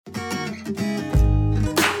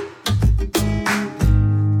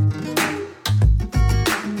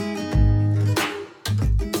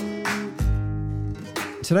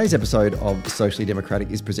Today's episode of Socially Democratic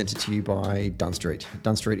is presented to you by Dunn Street.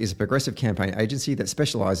 Dunn Street is a progressive campaign agency that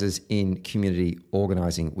specialises in community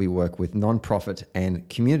organising. We work with non-profit and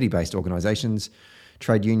community-based organisations,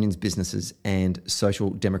 trade unions, businesses and social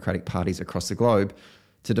democratic parties across the globe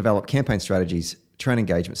to develop campaign strategies, train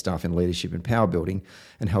engagement staff in leadership and power building,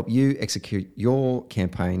 and help you execute your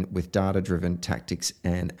campaign with data-driven tactics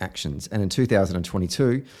and actions. And in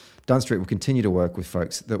 2022, Dunn Street will continue to work with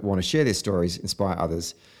folks that want to share their stories, inspire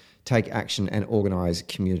others, take action and organise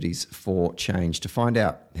communities for change. To find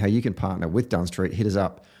out how you can partner with Dunn Street, hit us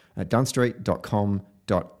up at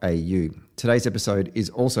dunnstreet.com.au. Today's episode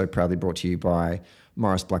is also proudly brought to you by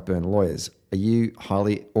Maurice Blackburn Lawyers. Are you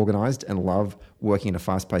highly organised and love working in a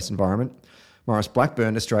fast-paced environment? Maurice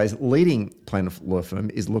Blackburn, Australia's leading plaintiff law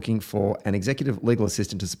firm, is looking for an executive legal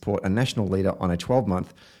assistant to support a national leader on a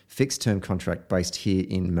 12-month fixed-term contract based here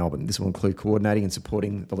in Melbourne. This will include coordinating and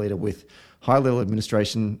supporting the leader with high-level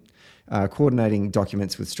administration, coordinating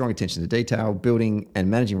documents with strong attention to detail, building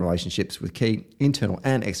and managing relationships with key internal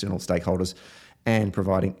and external stakeholders, and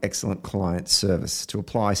providing excellent client service. To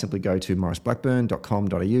apply, simply go to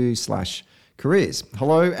mauriceblackburn.com.au/careers.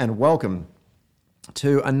 Hello and welcome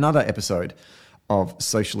to another episode of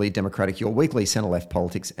Socially Democratic, your weekly centre-left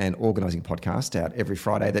politics and organising podcast out every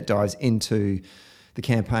Friday that dives into the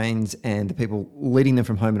campaigns and the people leading them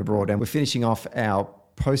from home and abroad. And we're finishing off our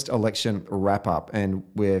post-election wrap-up, and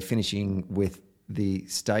we're finishing with the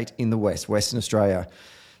state in the West, Western Australia,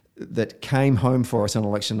 that came home for us on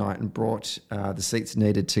election night and brought the seats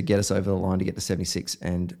needed to get us over the line to get to 76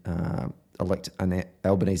 and elect an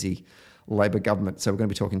Albanese Labor government. So we're going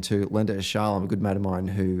to be talking to Linda Ishalem, a good mate of mine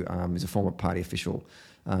who is a former party official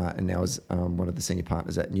and now is one of the senior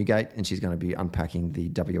partners at Newgate, and she's going to be unpacking the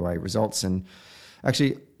WA results. And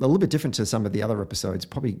actually a little bit different to some of the other episodes,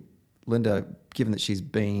 probably Linda, given that she's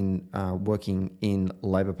been working in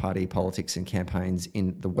Labor Party politics and campaigns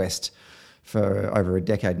in the West for over a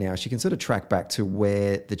decade now, she can sort of track back to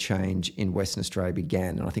where the change in Western Australia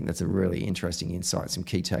began. And I think that's a really interesting insight, some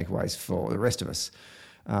key takeaways for the rest of us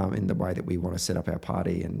in the way that we want to set up our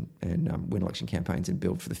party and win election campaigns and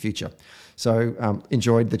build for the future. So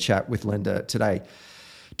enjoyed the chat with Linda today.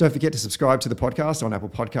 Don't forget to subscribe to the podcast on Apple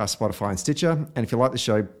Podcasts, Spotify and Stitcher. And if you like the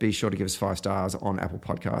show, be sure to give us 5 stars on Apple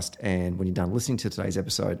Podcast. And when you're done listening to today's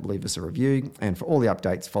episode, leave us a review. And for all the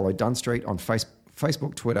updates, follow Dunn Street on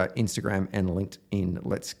Facebook, Twitter, Instagram and LinkedIn.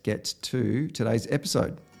 Let's get to today's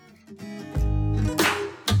episode.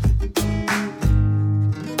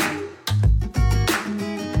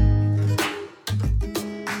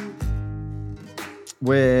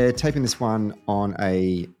 We're taping this one on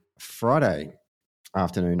a Friday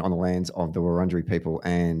afternoon on the lands of the Wurundjeri people,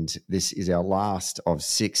 and this is our last of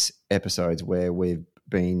 6 episodes where we've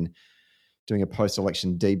been doing a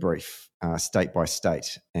post-election debrief state by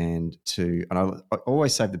state, and I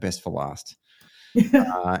always save the best for last.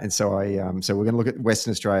 And so so we're going to look at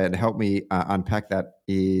Western Australia, and to help me unpack that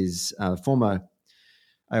is former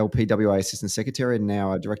ALPWA Assistant Secretary and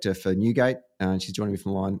now a Director for Newgate, and she's joining me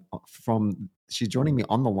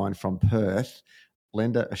on the line from Perth.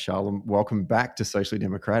 Linda Ishalem, welcome back to Socially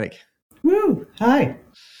Democratic. Woo! Hi.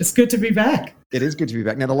 It's good to be back. It is good to be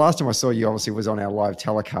back. Now, the last time I saw you obviously was on our live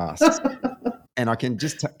telecast. And I can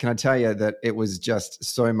I tell you that it was just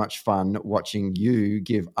so much fun watching you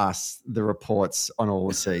give us the reports on all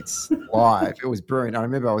the seats live. It was brilliant. I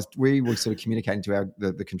remember we were sort of communicating to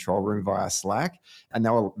the control room via Slack, and they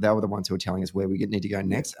were the ones who were telling us where we need to go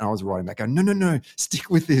next. And I was writing back, going, no, stick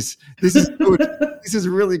with this. This is good. This is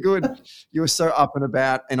really good. You were so up and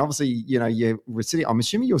about, and obviously, you were sitting. I'm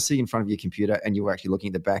assuming you were sitting in front of your computer, and you were actually looking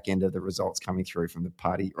at the back end of the results coming through from the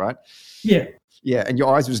party, right? Yeah. Yeah, and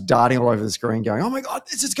your eyes was darting all over the screen going, oh, my God,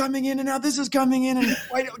 this is coming in and now this is coming in and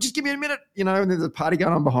wait, just give me a minute, and there's a party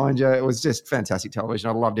going on behind you. It was just fantastic television.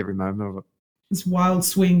 I loved every moment of it. It's wild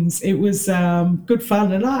swings. It was good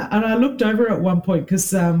fun. And I looked over at one point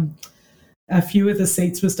because a few of the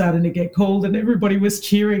seats were starting to get called and everybody was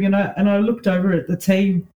cheering, and I looked over at the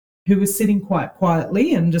team who was sitting quite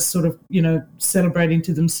quietly and just sort of, celebrating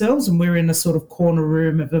to themselves, and we're in a sort of corner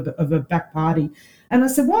room of a back party. And I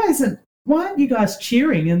said, why aren't you guys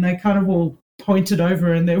cheering? And they kind of all pointed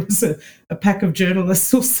over, and there was a pack of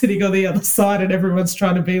journalists all sitting on the other side, and everyone's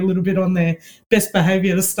trying to be a little bit on their best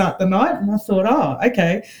behaviour to start the night. And I thought, oh,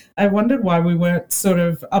 okay. I wondered why we weren't sort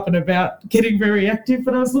of up and about getting very active,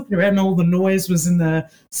 but I was looking around and all the noise was in the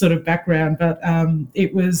sort of background. But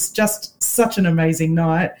it was just such an amazing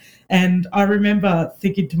night. And I remember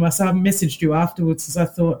thinking to myself, I messaged you afterwards as I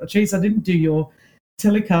thought, geez, I didn't do your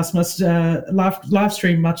telecast live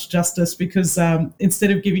stream much justice, because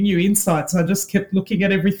instead of giving you insights, I just kept looking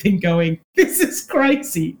at everything going, this is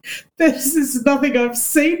crazy. This is nothing I've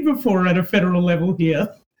seen before at a federal level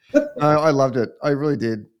here. I loved it. I really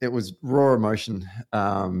did. It was raw emotion.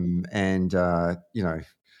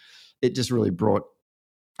 It just really brought,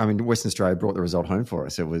 Western Australia brought the result home for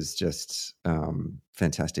us. It was just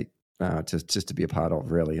fantastic to be a part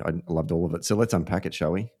of, really. I loved all of it. So let's unpack it,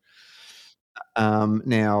 shall we?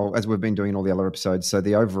 Now, as we've been doing in all the other episodes, so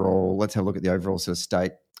let's have a look at the overall sort of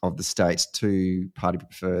state of the states to party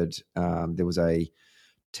preferred. There was a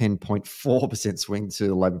 10.4% swing to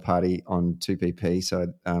the Labor Party on 2PP. So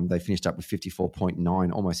they finished up with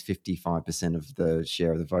 54.9, almost 55% of the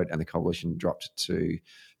share of the vote, and the coalition dropped to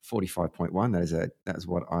 45.1. That is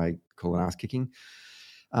what I call an ass kicking.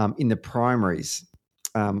 In the primaries,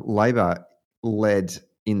 Labor led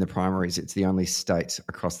in the primaries. It's the only state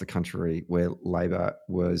across the country where Labor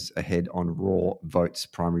was ahead on raw votes,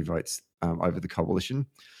 primary votes, over the coalition.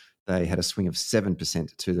 They had a swing of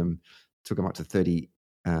 7% to them, took them up to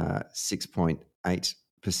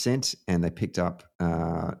 36.8%, and they picked up.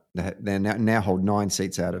 They now hold 9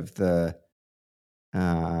 seats out of the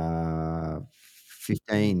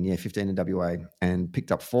 15 in WA, and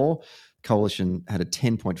picked up 4. Coalition had a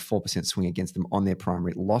 10.4% swing against them on their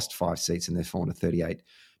primary, lost 5 seats, and they've fallen to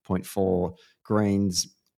 38.4.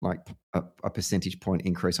 Greens, like a percentage point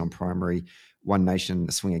increase on primary. One Nation,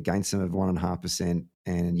 a swing against them of 1.5%,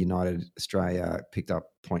 and United Australia picked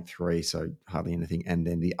up 0.3, so hardly anything. And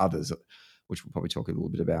then the others, which we'll probably talk a little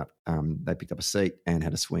bit about, they picked up a seat and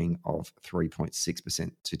had a swing of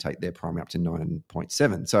 3.6% to take their primary up to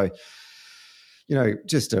 9.7. So,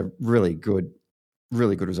 just a really good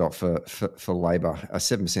result for Labor. A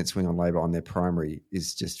 7% swing on Labor on their primary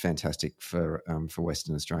is just fantastic for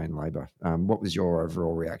Western Australian Labor. What was your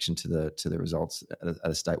overall reaction to the results at a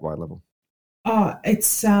statewide level? Oh, it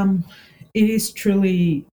is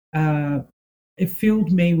truly. It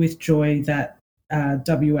filled me with joy that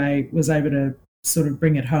WA was able to sort of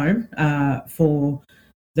bring it home for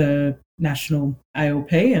the national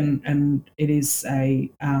ALP, and it is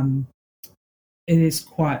it is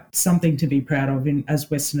quite something to be proud of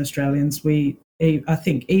as Western Australians. I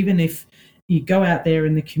think even if you go out there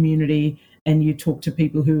in the community and you talk to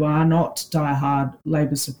people who are not diehard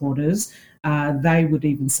Labor supporters, they would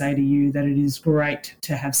even say to you that it is great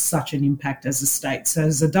to have such an impact as a state. So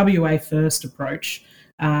as a WA first approach,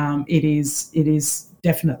 it is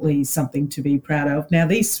definitely something to be proud of. Now,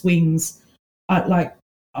 these swings,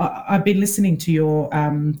 I've been listening to your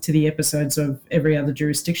to the episodes of every other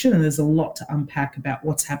jurisdiction, and there's a lot to unpack about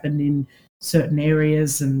what's happened in certain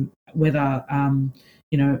areas, and whether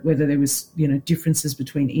whether there was differences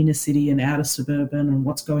between inner city and outer suburban, and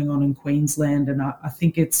what's going on in Queensland. And I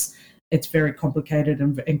think it's very complicated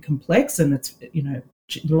and complex, and it's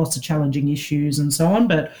lots of challenging issues and so on.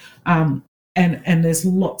 But and there's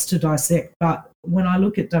lots to dissect. But when I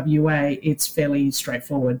look at WA, it's fairly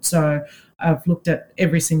straightforward. So I've looked at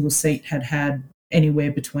every single seat had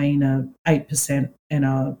anywhere between a 8% and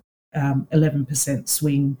a 11%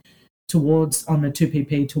 swing on the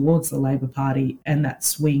 2PP towards the Labor Party, and that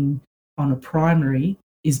swing on a primary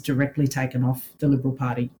is directly taken off the Liberal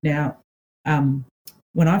Party. Now,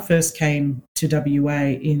 when I first came to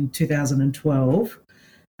WA in 2012,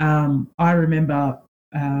 I remember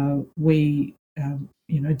we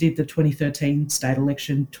did the 2013 state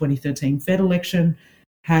election, 2013 Fed election,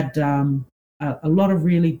 had a lot of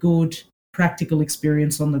really good practical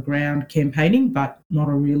experience on the ground campaigning, but not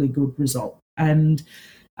a really good result. And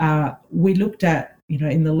we looked at,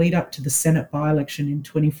 in the lead up to the Senate by-election in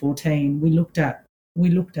 2014, we looked at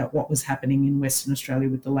what was happening in Western Australia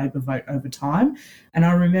with the Labor vote over time. And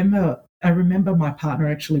I remember my partner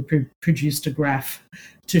actually produced a graph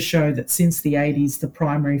to show that since the 80s, the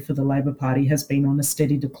primary for the Labor Party has been on a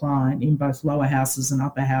steady decline in both lower houses and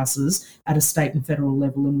upper houses at a state and federal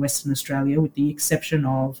level in Western Australia, with the exception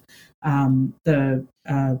of one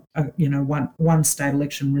state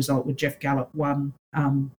election result where Jeff Gallop won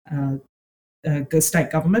the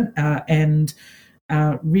state government, and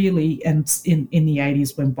really, and in the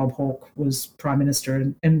 80s when Bob Hawke was Prime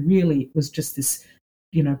Minister, and really it was just this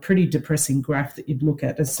pretty depressing graph that you'd look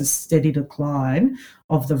at as a steady decline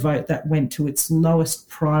of the vote that went to its lowest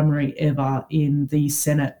primary ever in the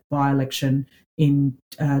Senate by-election in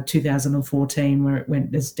 2014, where it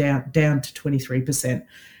went down to 23%.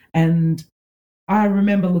 And I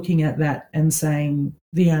remember looking at that and saying,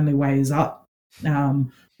 the only way is up.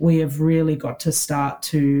 We have really got to start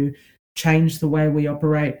to change the way we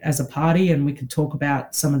operate as a party, and we could talk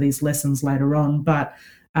about some of these lessons later on. But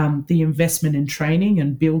the investment in training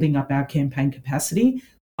and building up our campaign capacity,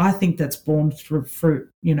 I think that's borne through fruit.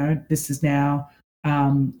 This is now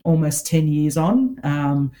almost 10 years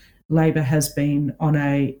on. Labor has been on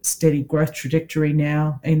a steady growth trajectory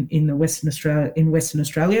now in Western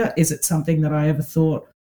Australia. Is it something that I ever thought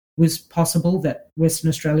was possible, that Western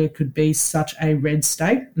Australia could be such a red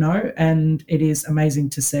state? No, and it is amazing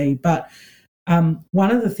to see. But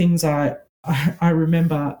one of the things I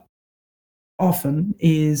remember often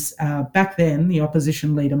is back then the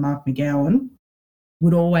opposition leader Mark McGowan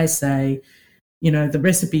would always say, the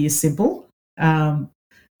recipe is simple.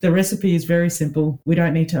 The recipe is very simple. We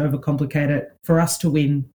don't need to overcomplicate it. For us to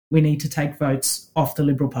win, we need to take votes off the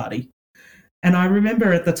Liberal Party. And I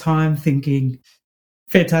remember at the time thinking,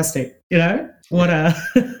 fantastic,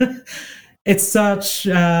 it's such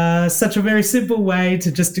a very simple way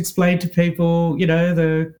to just explain to people,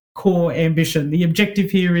 the core ambition. The objective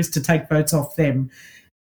here is to take votes off them.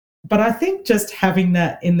 But I think just having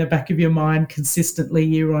that in the back of your mind consistently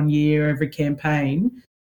year on year, every campaign,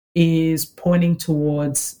 is pointing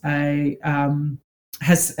towards has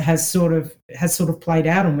sort of played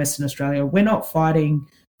out in Western Australia. We're not fighting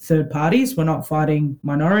third parties. We're not fighting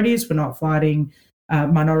minorities. We're not fighting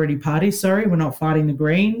minority parties. Sorry, we're not fighting the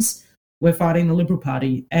Greens. We're fighting the Liberal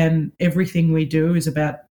Party, and everything we do is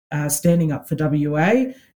about standing up for WA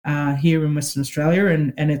here in Western Australia,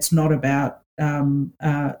 and it's not about and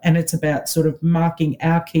it's about sort of marking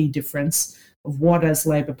our key difference of what does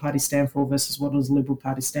Labor Party stand for versus what does Liberal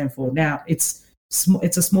Party stand for. Now, it's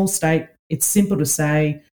a small state. It's simple to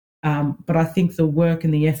say, but I think the work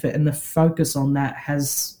and the effort and the focus on that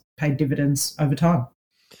has paid dividends over time.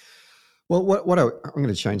 Well, I'm going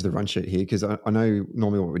to change the run sheet here because I know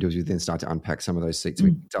normally what we do is we then start to unpack some of those seats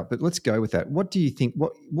we picked up. But let's go with that. What do you think?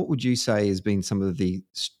 What would you say has been some of the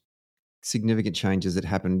significant changes that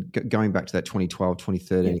happened going back to that 2012,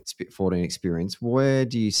 2013, 14 experience? Where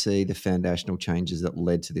do you see the foundational changes that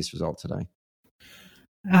led to this result today?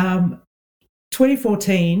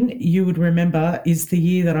 2014, you would remember, is the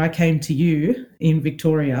year that I came to you in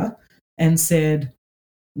Victoria and said,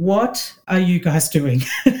 what are you guys doing?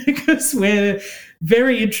 Because we're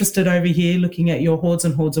very interested over here looking at your hordes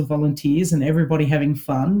and hordes of volunteers and everybody having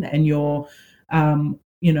fun and your,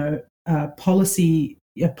 policy,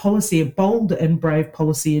 a bold and brave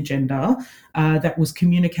policy agenda that was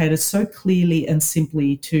communicated so clearly and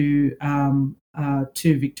simply to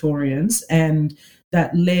Victorians, and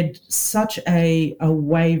that led such a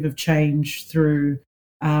wave of change through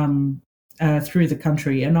the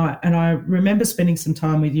country. And I remember spending some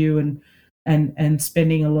time with you and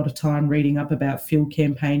spending a lot of time reading up about field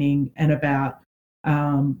campaigning and about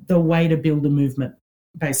the way to build a movement.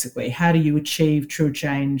 Basically, how do you achieve true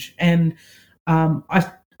change? And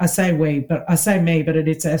I say we, but I say me, but it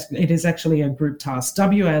is actually a group task.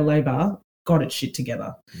 WA Labor got its shit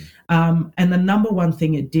together. And the number one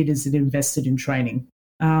thing it did is it invested in training.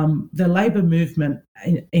 The Labor movement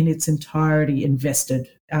in its entirety invested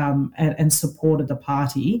and supported the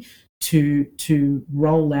party to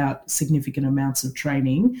roll out significant amounts of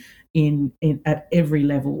training in at every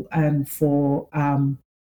level, and for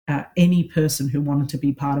any person who wanted to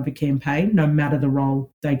be part of a campaign, no matter the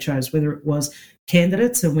role they chose, whether it was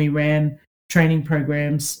candidates, and we ran training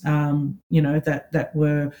programs, that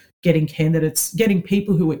were getting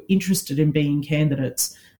people who were interested in being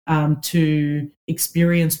candidates to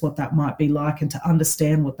experience what that might be like and to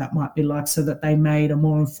understand what that might be like, so that they made a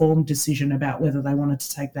more informed decision about whether they wanted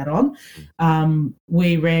to take that on.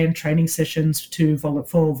 We ran training sessions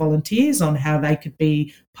for volunteers on how they could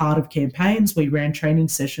be part of campaigns. We ran training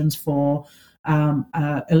sessions for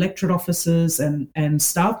electorate officers and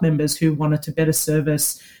staff members who wanted to better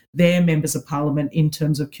service their members of parliament in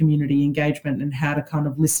terms of community engagement and how to kind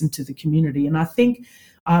of listen to the community. And I think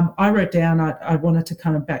I wrote down, I wanted to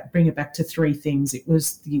kind of bring it back to three things. It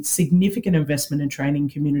was the significant investment in training,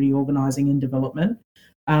 community organising and development,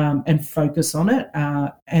 and focus on it.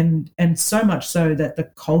 And so much so that the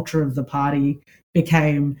culture of the party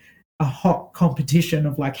became a hot competition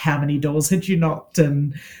of like, how many doors had you knocked?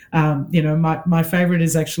 And, my favourite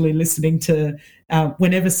is actually listening to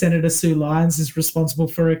whenever Senator Sue Lyons is responsible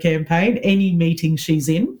for a campaign, any meeting she's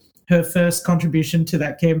in, her first contribution to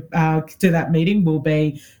that meeting will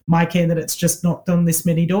be, my candidate's just knocked on this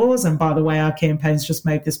many doors, and by the way, our campaign's just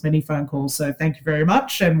made this many phone calls, so thank you very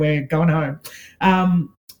much, and we're going home.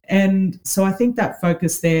 And so I think that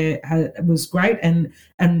focus there was great, and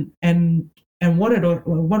what it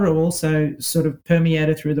also sort of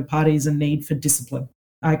permeated through the party is a need for discipline.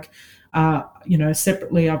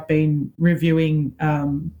 Separately, I've been reviewing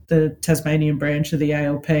the Tasmanian branch of the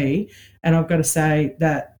ALP, and I've got to say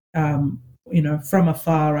that from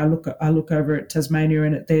afar, I look over at Tasmania,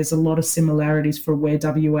 and there's a lot of similarities for where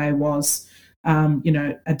WA was,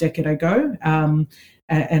 a decade ago,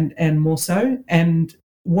 and more so. And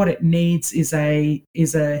what it needs is a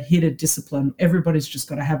hit of discipline. Everybody's just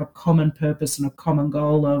got to have a common purpose and a common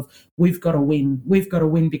goal of we've got to win. We've got to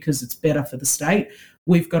win because it's better for the state.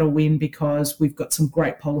 We've got to win because we've got some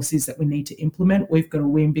great policies that we need to implement. We've got to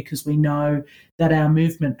win because we know that our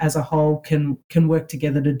movement as a whole can work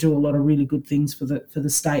together to do a lot of really good things for the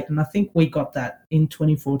state. And I think we got that in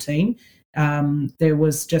 2014. There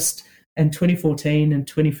was just in 2014 and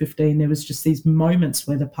 2015, there was just these moments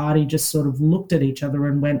where the party just sort of looked at each other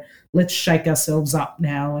and went, let's shake ourselves up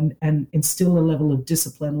now and instill a level of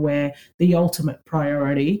discipline where the ultimate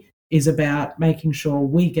priority is about making sure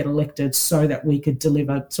we get elected so that we could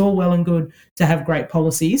deliver. It's all well and good to have great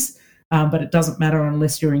policies, but it doesn't matter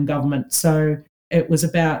unless you're in government. So it was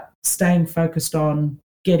about staying focused on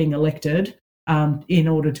getting elected in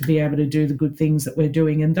order to be able to do the good things that we're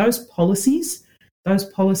doing. And those policies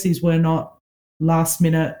were not last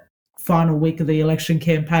minute, final week of the election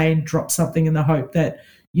campaign, drop something in the hope that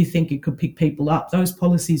you think it could pick people up. Those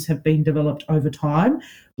policies have been developed over time.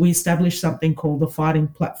 We established something called the Fighting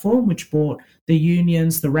Platform, which brought the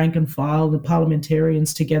unions, the rank and file, the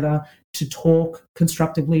parliamentarians together to talk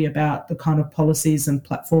constructively about the kind of policies and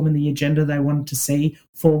platform and the agenda they wanted to see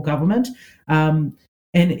for government.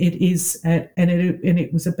 And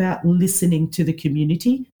it was about listening to the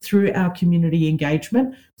community through our community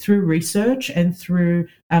engagement, through research, and through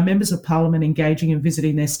our members of parliament engaging and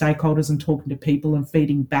visiting their stakeholders and talking to people and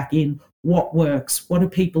feeding back in what works, what do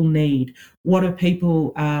people need, what are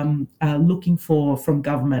people looking for from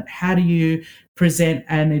government, how do you present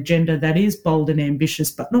an agenda that is bold and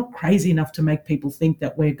ambitious but not crazy enough to make people think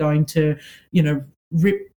that we're going to,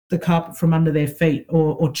 rip the carpet from under their feet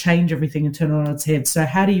or change everything and turn it on its head. So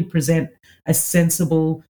how do you present a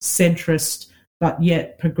sensible, centrist, but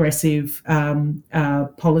yet progressive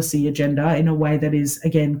policy agenda in a way that is,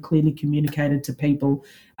 again, clearly communicated to people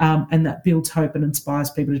and that builds hope and inspires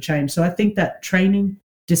people to change? So I think that training,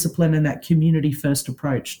 discipline, and that community-first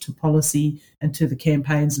approach to policy and to the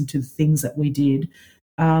campaigns and to the things that we did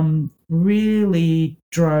really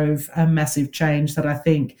drove a massive change that I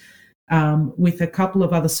think with a couple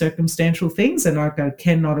of other circumstantial things, and I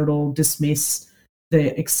cannot at all dismiss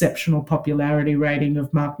the exceptional popularity rating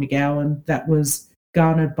of Mark McGowan that was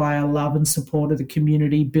garnered by a love and support of the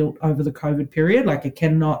community built over the COVID period. Like, I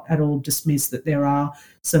cannot at all dismiss that there are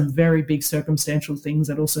some very big circumstantial things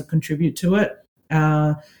that also contribute to it.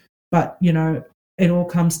 But, it all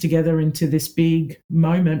comes together into this big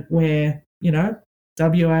moment where,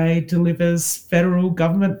 WA delivers federal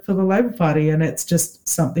government for the Labor Party, and it's just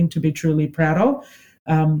something to be truly proud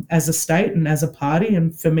of as a state and as a party.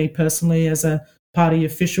 And for me personally, as a party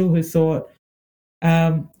official who thought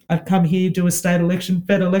I'd come here, do a state election,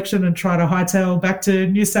 fed election, and try to hightail back to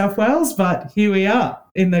New South Wales, but here we are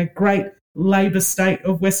in the great Labor state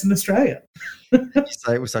of Western Australia. You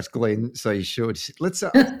say it with such glee, and so you should. Let's so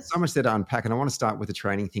much there to unpack, and I want to start with the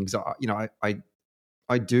training things.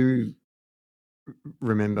 I do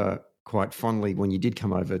remember quite fondly when you did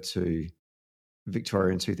come over to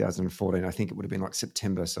Victoria in 2014. I think it would have been like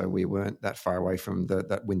September, so we weren't that far away from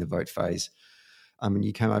that win the vote phase. And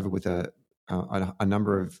you came over with a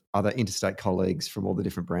number of other interstate colleagues from all the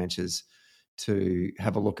different branches to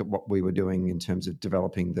have a look at what we were doing in terms of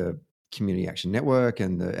developing the Community Action Network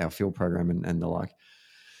and our field program and the like.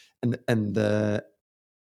 And the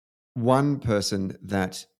one person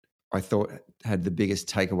that I thought had the biggest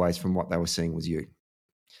takeaways from what they were seeing was you.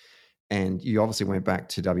 And you obviously went back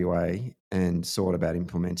to WA and sought about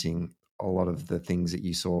implementing a lot of the things that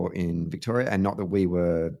you saw in Victoria, and not that we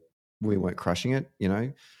weren't crushing it,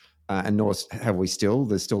 and nor have we still.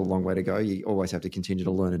 There's still a long way to go. You always have to continue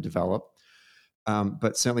to learn and develop.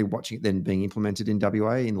 But certainly watching it then being implemented in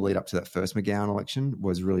WA in the lead up to that first McGowan election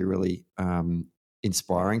was really, really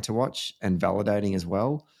inspiring to watch and validating as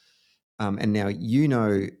well. And now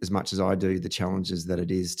as much as I do the challenges that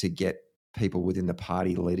it is to get people within the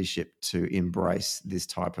party leadership to embrace this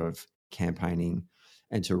type of campaigning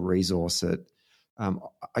and to resource it.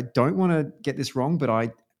 I don't want to get this wrong, but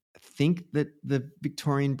I think that the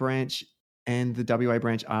Victorian branch and the WA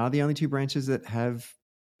branch are the only two branches that have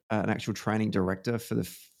an actual training director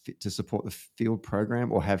to support the field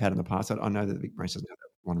program, or have had in the past. I know that the big branch doesn't have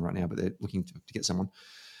one right now, but they're looking to get someone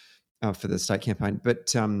for the state campaign.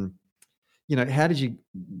 But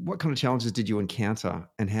what kind of challenges did you encounter,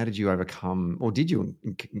 and how did you overcome, or did you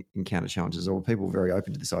encounter challenges, or were people very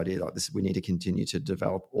open to this idea like this? We need to continue to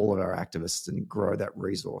develop all of our activists and grow that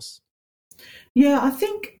resource. Yeah, I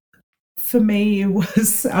think for me, it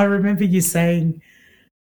was, I remember you saying,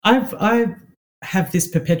 I have this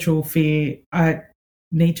perpetual fear. I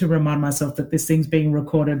need to remind myself that this thing's being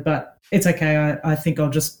recorded, but it's okay. I think I'll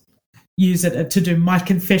just use it to do my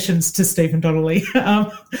confessions to Stephen Donnelly.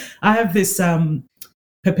 I have this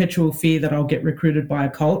perpetual fear that I'll get recruited by a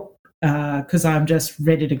cult because I'm just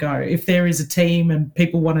ready to go. If there is a team and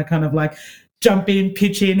people want to kind of like jump in,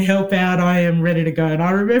 pitch in, help out, I am ready to go. And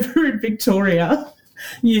I remember in Victoria,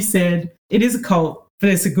 you said, it is a cult, but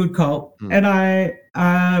it's a good cult. And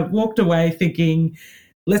I walked away thinking,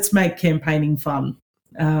 let's make campaigning fun.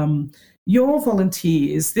 Your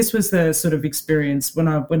volunteers, this was the sort of experience when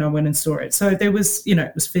I went and saw it. So there was,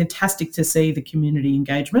 it was fantastic to see the community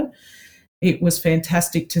engagement. It was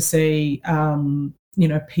fantastic to see,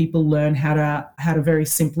 people learn how to very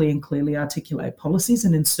simply and clearly articulate policies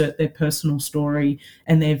and insert their personal story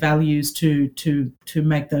and their values to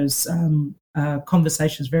make those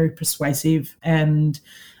conversations very persuasive. And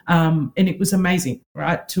it was amazing,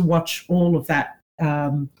 right, to watch all of that.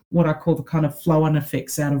 What I call the kind of flow-on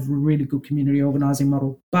effects out of a really good community organising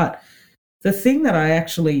model. But the thing that I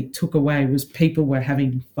actually took away was people were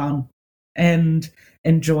having fun and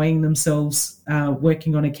enjoying themselves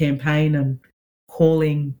working on a campaign and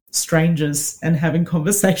calling strangers and having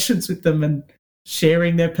conversations with them and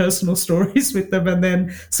sharing their personal stories with them and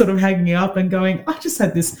then sort of hanging up and going, I just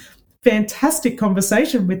had this fantastic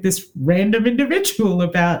conversation with this random individual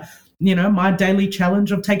about my daily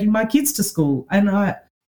challenge of taking my kids to school. And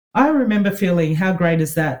I remember feeling, how great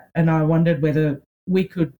is that? And I wondered whether we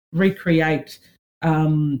could recreate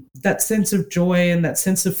that sense of joy and that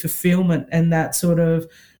sense of fulfillment and that sort of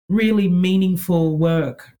really meaningful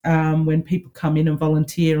work when people come in and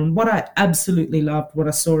volunteer. And what I absolutely loved, what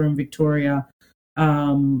I saw in Victoria,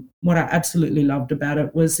 what I absolutely loved about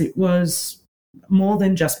it was more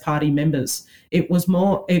than just party members. It was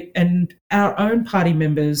more, and our own party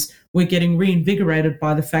members were getting reinvigorated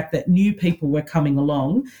by the fact that new people were coming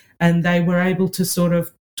along and they were able to sort of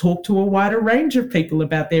talk to a wider range of people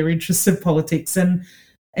about their interests in politics. And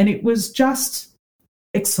it was just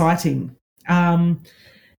exciting.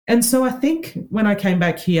 And so I think when I came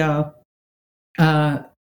back here,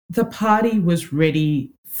 the party was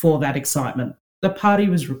ready for that excitement. The party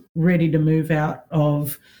was ready to move out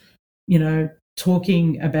of,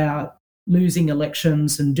 talking about losing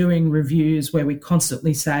elections and doing reviews where we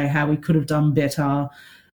constantly say how we could have done better.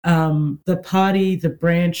 The party, the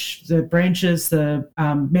branches, the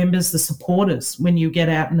members, the supporters, when you get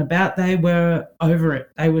out and about, they were over it.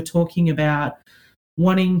 They were talking about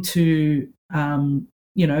wanting to,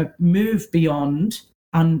 move beyond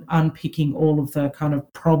unpicking all of the kind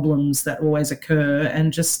of problems that always occur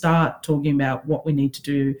and just start talking about what we need to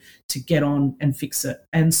do to get on and fix it.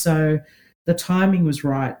 And so the timing was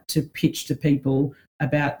right to pitch to people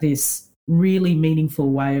about this really meaningful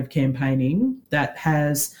way of campaigning that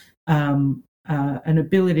has an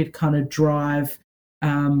ability to kind of drive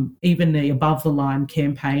even the above the line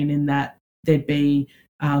campaign, in that there'd be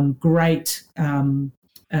great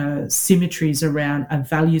symmetries around a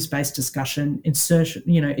values-based discussion,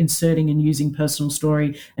 inserting and using personal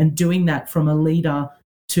story, and doing that from a leader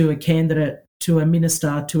to a candidate to a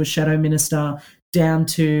minister to a shadow minister down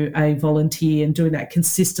to a volunteer, and doing that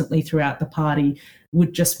consistently throughout the party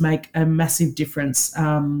would just make a massive difference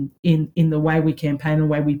in the way we campaign and the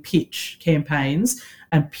way we pitch campaigns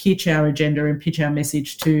and pitch our agenda and pitch our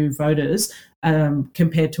message to voters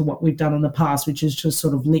compared to what we've done in the past, which is just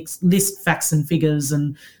sort of list facts and figures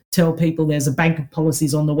and tell people there's a bank of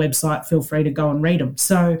policies on the website, feel free to go and read them.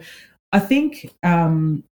 So I think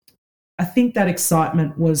that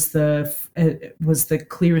excitement was the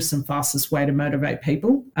clearest and fastest way to motivate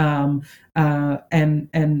people, and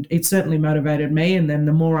it certainly motivated me. And then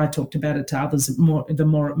the more I talked about it to others, the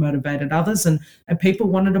more it motivated others, and people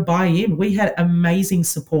wanted to buy in. We had amazing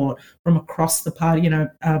support from across the party.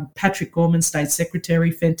 Patrick Gorman, State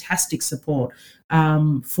Secretary, fantastic support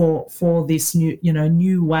for this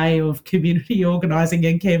new way of community organising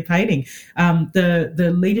and campaigning.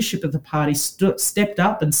 The leadership of the party stepped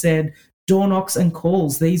up and said, door knocks and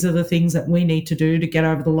calls, these are the things that we need to do to get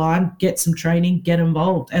over the line, get some training, get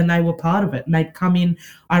involved. And they were part of it. And they'd come in.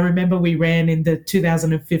 I remember we ran in the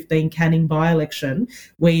 2015 Canning by-election.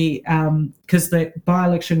 Because the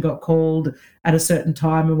by-election got called at a certain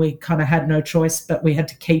time and we kind of had no choice, but we had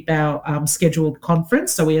to keep our scheduled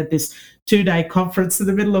conference. So we had this 2-day conference in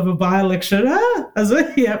the middle of a by-election.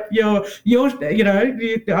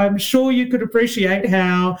 I'm sure you could appreciate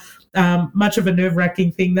how much of a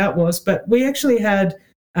nerve-wracking thing that was. But we actually had,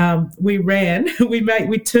 we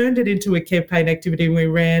turned it into a campaign activity, and we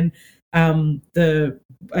ran the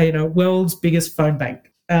world's biggest phone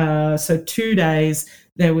bank. So 2 days,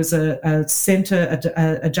 there was a centre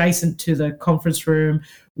adjacent to the conference room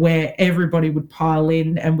where everybody would pile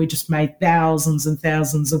in, and we just made thousands and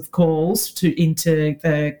thousands of calls into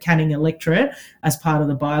the Canning electorate as part of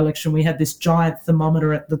the by-election. We had this giant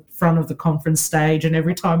thermometer at the front of the conference stage, and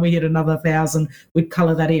every time we hit another 1,000, we'd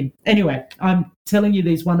colour that in. Anyway, I'm telling you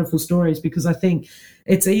these wonderful stories because I think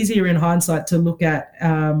it's easier in hindsight to look at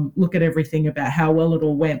everything about how well it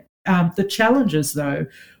all went. The challenges, though,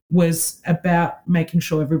 was about making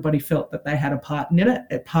sure everybody felt that they had a part in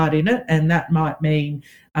it, and that might mean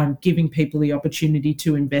giving people the opportunity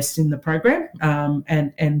to invest in the program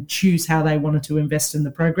and choose how they wanted to invest in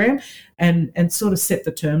the program, and sort of set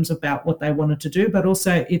the terms about what they wanted to do. But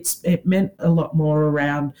also, it meant a lot more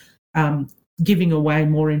around giving away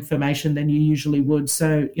more information than you usually would.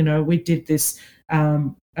 So, we did this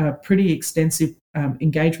pretty extensive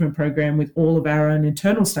engagement program with all of our own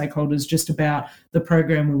internal stakeholders just about the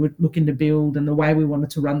program we were looking to build and the way we wanted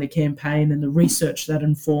to run the campaign and the research that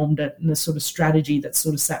informed it and the sort of strategy that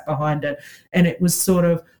sort of sat behind it. And it was sort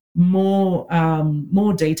of more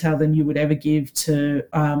detail than you would ever give to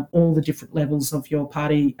all the different levels of your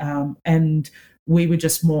party. And we were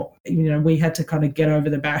just more, we had to kind of get over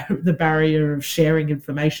the barrier of sharing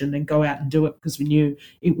information and go out and do it because we knew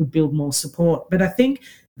it would build more support. But I think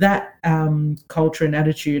that culture and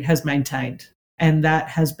attitude has maintained, and that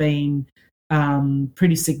has been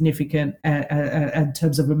pretty significant in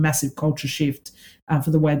terms of a massive culture shift for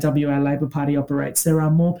the way WA Labor Party operates. There are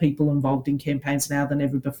more people involved in campaigns now than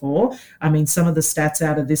ever before. I mean, some of the stats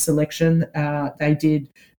out of this election, they did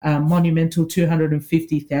monumental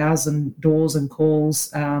 250,000 doors and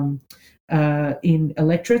calls in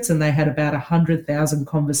electorates, and they had about 100,000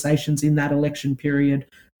 conversations in that election period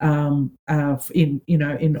in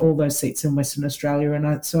all those seats in Western Australia.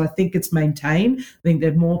 And so I think it's maintained. I think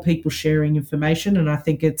there are more people sharing information, and I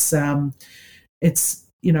think it's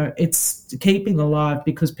keeping alive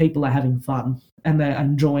because people are having fun and they're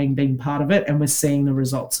enjoying being part of it, and we're seeing the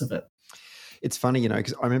results of it. It's funny,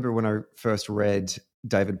 because I remember when I first read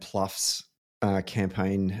David Plough's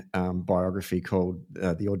campaign biography called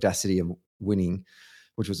The Audacity of Winning,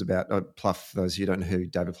 which was about Plough. For those who don't know who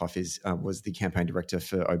David Plough is, was the campaign director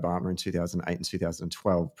for Obama in 2008 and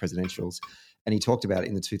 2012 presidentials. And he talked about it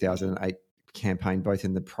in the 2008 campaign, both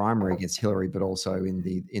in the primary against Hillary, but also in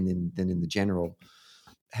the general,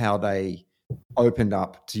 how they opened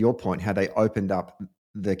up, to your point, how they opened up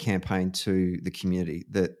the campaign to the community,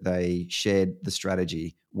 that they shared the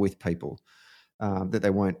strategy with people, that they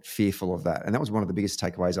weren't fearful of that. And that was one of the biggest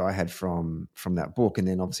takeaways I had from that book. And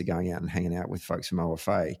then obviously going out and hanging out with folks from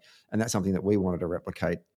OFA. And that's something that we wanted to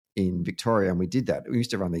replicate in Victoria. And we did that. We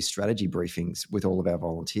used to run these strategy briefings with all of our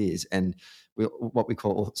volunteers, and what we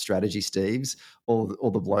call strategy Steves, all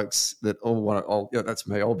the blokes that all want to, that's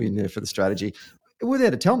me, I'll be in there for the strategy. We're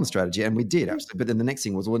there to tell them the strategy, and we did, absolutely. But then the next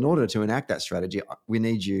thing was, well, in order to enact that strategy, we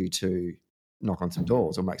need you to knock on some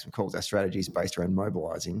doors or make some calls. Our strategy is based around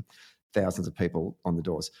mobilising thousands of people on the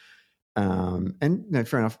doors. And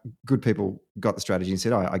fair enough, good people got the strategy and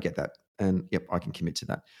said, I get that. And yep, I can commit to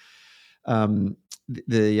that.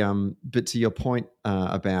 But to your point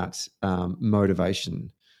about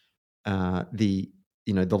motivation, the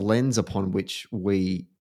lens upon which we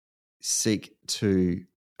seek to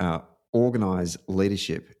organise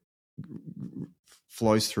leadership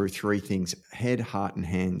flows through three things: head, heart, and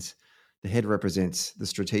hands. The head represents the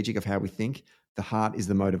strategic of how we think. The heart is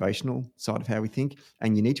the motivational side of how we think.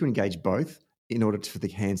 And you need to engage both in order for the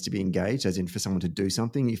hands to be engaged, as in for someone to do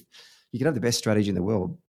something. If you can have the best strategy in the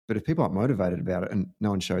world, but if people aren't motivated about it and no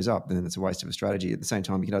one shows up, then it's a waste of a strategy. At the same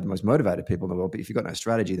time, you can have the most motivated people in the world, but if you've got no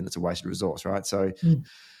strategy, then it's a wasted resource, right? So,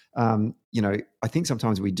 I think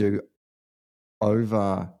sometimes we do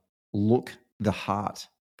overlook the heart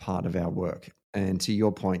part of our work. And to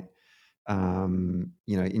your point, in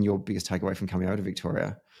your biggest takeaway from coming over to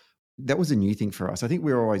Victoria, that was a new thing for us. I think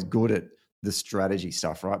we were always good at the strategy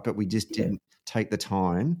stuff, right? But we just didn't take the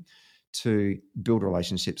time to build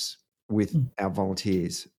relationships with our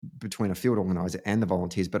volunteers, between a field organizer and the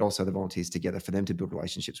volunteers, but also the volunteers together, for them to build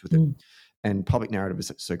relationships with them. And public narrative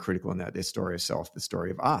is so critical in that. Their story of self, the story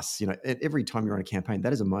of us. Every time you're on a campaign,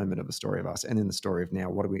 that is a moment of the story of us, and then the story of now.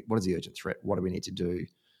 What is the urgent threat? What do we need to do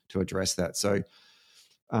to address that? So,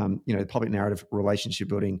 public narrative, relationship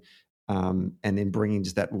building, and then bringing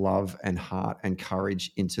just that love and heart and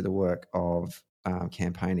courage into the work of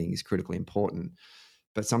campaigning is critically important.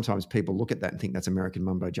 But sometimes people look at that and think that's American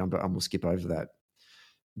mumbo jumbo, and we'll skip over that.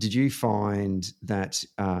 Did you find that,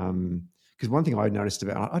 because one thing I noticed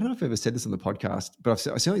about, I don't know if I've ever said this on the podcast, but I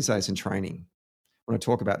certainly say this in training when I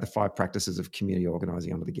talk about the 5 practices of community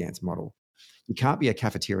organising under the Gantz model. You can't be a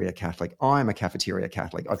cafeteria Catholic. I'm a cafeteria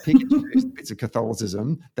Catholic. I pick and choose bits of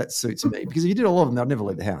Catholicism that suits me, because if you did all of them, I'd never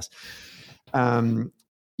leave the house.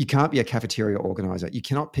 You can't be a cafeteria organizer. You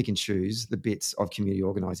cannot pick and choose the bits of community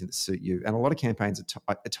organizing that suit you. And a lot of campaigns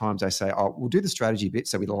at times they say, oh, we'll do the strategy bit.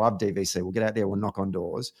 So we love DVC. We'll get out there, we'll knock on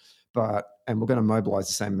doors, and we're going to mobilize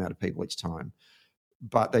the same amount of people each time.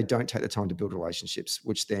 But they don't take the time to build relationships,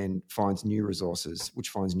 which then finds new resources, which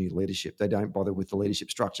finds new leadership. They don't bother with the leadership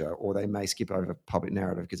structure, or they may skip over public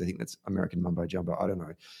narrative because I think that's American mumbo jumbo. I don't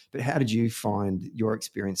know. But how did you find your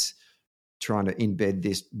experience trying to embed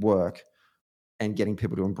this work and getting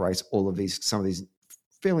people to embrace some of these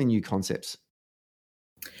fairly new concepts?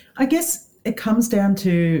 I guess it comes down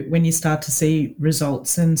to when you start to see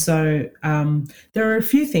results. And so there are a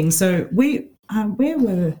few things. So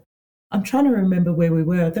I'm trying to remember where we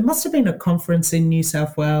were. There must have been a conference in New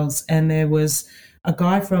South Wales, and there was a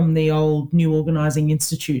guy from the old New Organising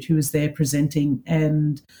Institute who was there presenting.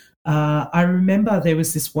 And I remember there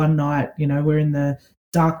was this one night, we're in the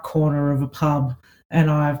dark corner of a pub,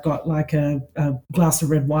 and I've got like a glass of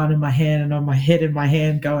red wine in my hand and on my head in my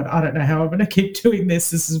hand going, I don't know how I'm going to keep doing this.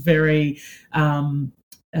 This is very,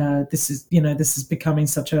 this is becoming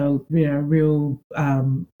such a real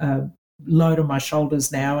load on my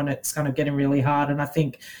shoulders now, and it's kind of getting really hard. And I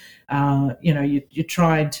think, you're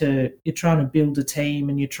trying to build a team,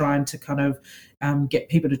 and you're trying to kind of get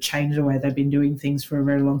people to change the way they've been doing things for a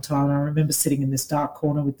very long time. And I remember sitting in this dark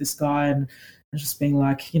corner with this guy and just being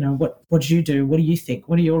like, what do you do? What do you think?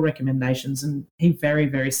 What are your recommendations? And he very,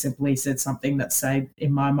 very simply said something that stayed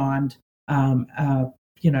in my mind, and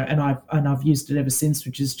I've used it ever since,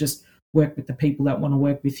 which is just work with the people that want to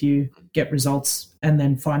work with you, get results, and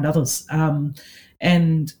then find others. That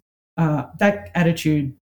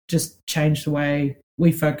attitude just changed the way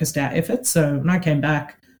we focused our efforts. So when I came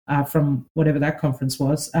back from whatever that conference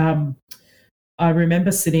was, I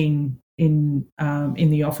remember sitting in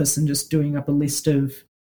the office and just doing up a list of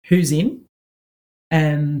who's in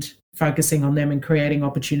and focusing on them and creating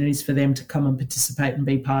opportunities for them to come and participate and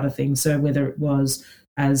be part of things. So whether it was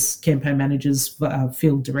as campaign managers,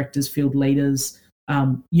 field directors, field leaders,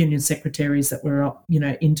 union secretaries that were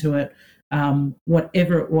into it,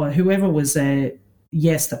 whatever it was, whoever was a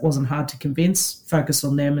yes that wasn't hard to convince, focus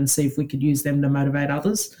on them and see if we could use them to motivate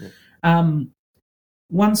others. Yeah.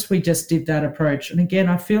 Once we just did that approach, and again,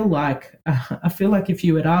 I feel like if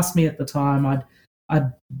you had asked me at the time,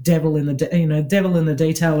 I'd devil in the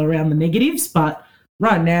detail around the negatives. But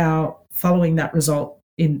right now, following that result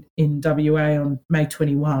in WA on May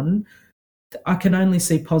 21, I can only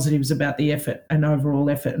see positives about the effort and overall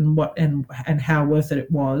effort and how worth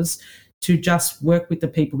it was to just work with the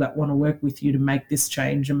people that want to work with you to make this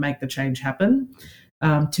change and make the change happen,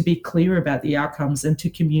 to be clear about the outcomes and to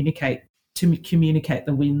communicate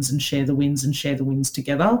the wins and share the wins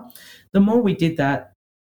together. The more we did that,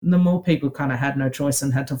 the more people kind of had no choice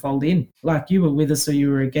and had to fold in. Like, you were with us or you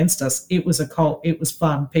were against us. It was a cult. It was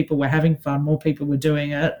fun. People were having fun. More people were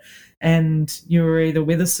doing it. And you were either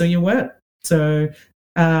with us or you weren't. So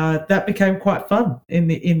that became quite fun in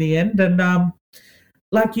the end. And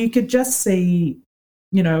you could just see,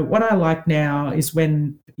 what I like now is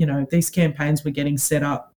when, these campaigns were getting set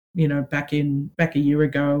up, back a year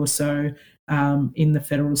ago or so, in the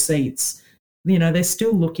federal seats. They're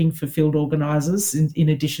still looking for field organisers in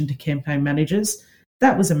addition to campaign managers.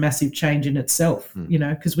 That was a massive change in itself,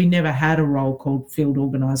 because we never had a role called field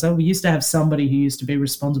organiser. We used to have somebody who used to be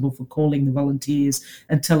responsible for calling the volunteers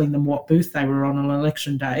and telling them what booth they were on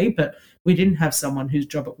election day, but we didn't have someone whose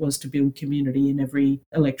job it was to build community in every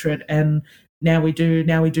electorate. And now we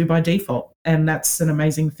do by default. And that's an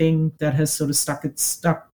amazing thing that has sort of stuck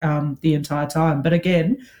the entire time. But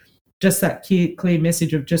again, just that clear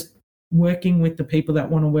message of just working with the people that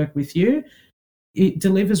want to work with you, it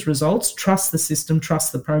delivers results. Trust the system,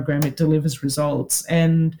 trust the program, it delivers results.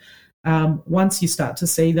 And once you start to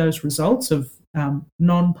see those results of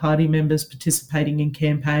non-party members participating in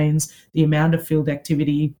campaigns, the amount of field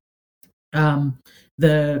activity,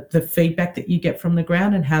 the feedback that you get from the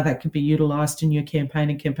ground and how that could be utilised in your campaign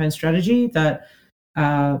and campaign strategy, that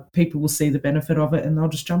people will see the benefit of it and they'll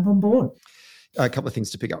just jump on board. A couple of things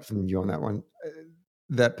to pick up from you on that one.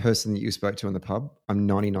 That person that you spoke to in the pub, I'm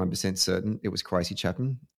 99% certain it was Kwesi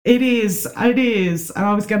Chapman. It is.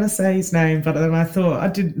 I was going to say his name, but then I thought I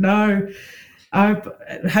didn't know. I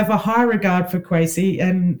have a high regard for Kwesi,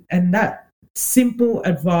 and that simple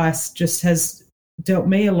advice just has dealt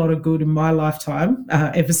me a lot of good in my lifetime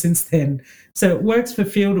ever since then. So it works for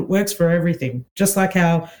field, it works for everything, just like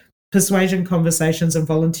how persuasion conversations and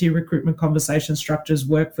volunteer recruitment conversation structures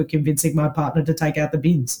work for convincing my partner to take out the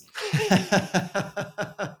bins.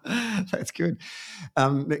 That's good.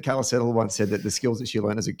 Carla Settle once said that the skills that she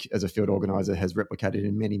learned as a field organiser has replicated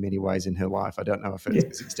in many, many ways in her life. I don't know if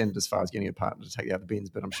it's extended as far as getting a partner to take the other bins,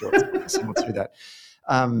 but I'm sure it's similar to that.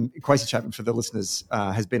 Kwesi Chapman, for the listeners,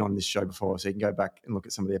 has been on this show before, so you can go back and look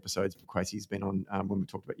at some of the episodes Kwesi's been on when we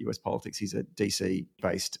talked about US politics. He's a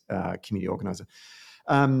DC-based community organiser.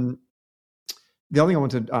 The other thing I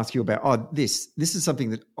wanted to ask you about, this is something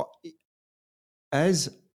that, as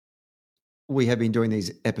we have been doing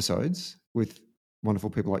these episodes with wonderful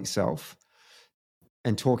people like yourself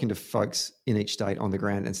and talking to folks in each state on the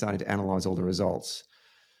ground and starting to analyse all the results,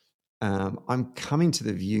 I'm coming to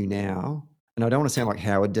the view now, and I don't want to sound like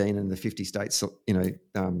Howard Dean and the 50 states,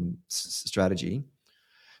 strategy,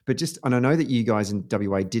 but and I know that you guys in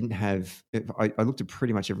WA didn't have, I looked at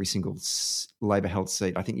pretty much every single Labor held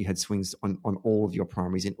seat. I think you had swings on all of your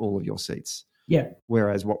primaries in all of your seats. Yeah.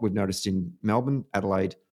 Whereas what we've noticed in Melbourne,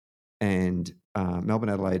 Adelaide and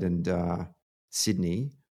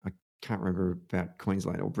Sydney, I can't remember about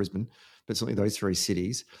Queensland or Brisbane, but certainly those three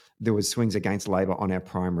cities, there was swings against Labor on our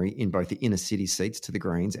primary in both the inner city seats to the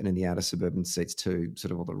Greens and in the outer suburban seats to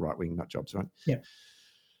sort of all the right-wing nut jobs, right? Yeah.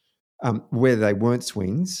 Where they weren't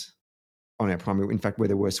swings on our primary, in fact, where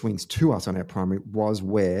there were swings to us on our primary, was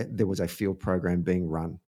where there was a field program being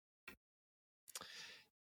run.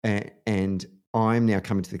 And I'm now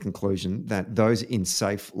coming to the conclusion that those in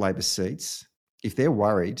safe Labor seats, if they're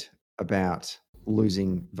worried about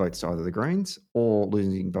losing votes to either the Greens or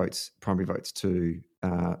losing primary votes to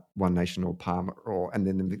One Nation or Palmer, and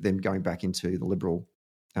then them going back into the Liberal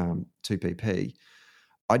 2PP,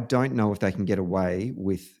 I don't know if they can get away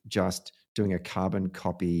with just doing a carbon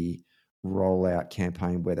copy rollout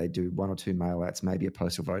campaign where they do one or two mail outs, maybe a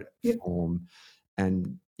postal vote form,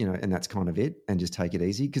 and that's kind of it, and just take it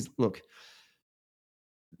easy. Because look,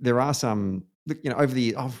 there are some, over the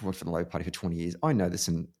years, I've worked for the Labor Party for 20 years. I know this,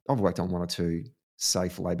 and I've worked on one or two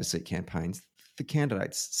safe Labor seat campaigns. The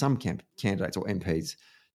candidates, some candidates or MPs,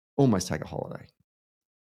 almost take a holiday.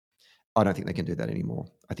 I don't think they can do that anymore.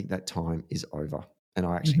 I think that time is over. And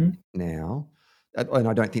I actually now, and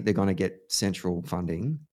I don't think they're going to get central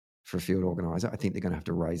funding for a field organiser. I think they're going to have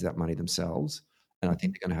to raise that money themselves. And I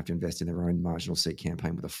think they're going to have to invest in their own marginal seat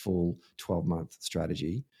campaign with a full 12-month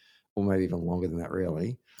strategy, or maybe even longer than that,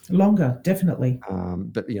 really. Longer, definitely.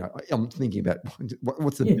 But, I'm thinking about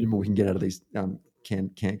what's the minimum we can get out of these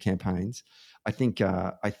campaigns. I think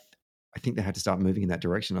they have to start moving in that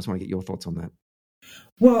direction. I just want to get your thoughts on that.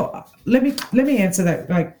 Well, let me answer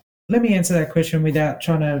that. Let me answer that question without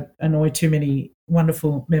trying to annoy too many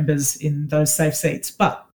wonderful members in those safe seats.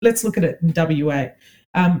 But let's look at it in WA.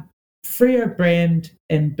 Freo, Brand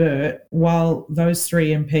and Burt, while those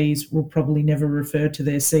three MPs will probably never refer to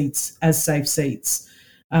their seats as safe seats,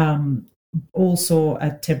 all saw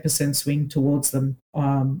a 10% swing towards them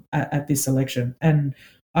at this election. And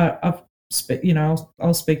I'll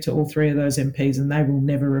speak to all three of those MPs, and they will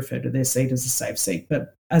never refer to their seat as a safe seat.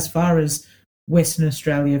 But as far as Western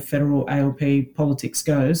Australia federal ALP politics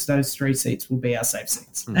goes, those three seats will be our safe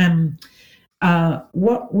seats.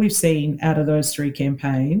 What we've seen out of those three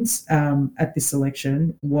campaigns at this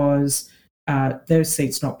election was those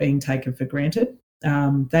seats not being taken for granted.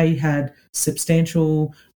 They had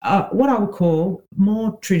substantial, what I would call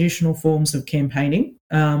more traditional forms of campaigning.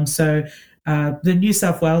 So the New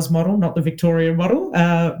South Wales model, not the Victorian model,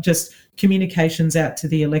 just communications out to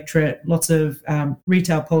the electorate, lots of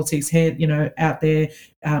retail politics out there,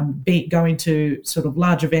 going to sort of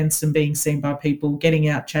large events and being seen by people, getting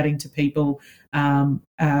out, chatting to people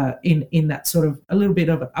in that sort of a little bit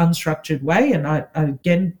of an unstructured way. And I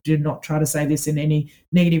again, do not try to say this in any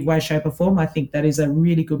negative way, shape or form. I think that is a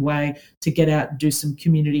really good way to get out and do some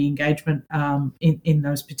community engagement in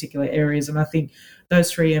those particular areas. And I think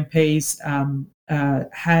those three MPs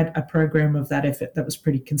had a program of that effort that was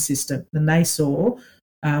pretty consistent. And they saw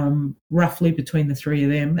roughly between the three of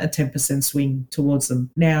them a 10% swing towards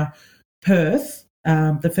them. Now, Perth,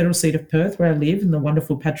 the federal seat of Perth, where I live, and the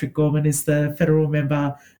wonderful Patrick Gorman is the federal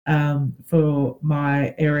member for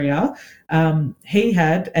my area. He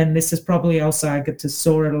had, and this is probably also I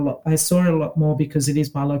saw it a lot more because it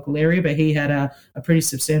is my local area, but he had a pretty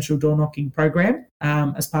substantial door knocking program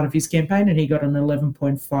as part of his campaign, and he got an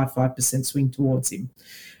 11.55% swing towards him.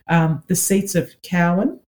 The seats of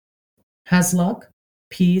Cowan, Hasluck,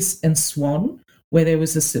 Pearce and Swan, where there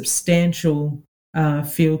was a substantial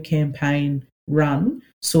field campaign run,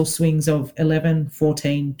 saw swings of 11,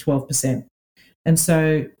 14, 12%. And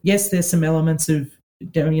so, yes, there's some elements of,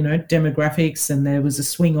 demographics, and there was a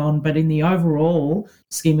swing on, but in the overall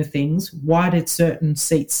scheme of things, why did certain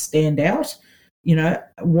seats stand out?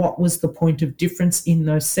 What was the point of difference in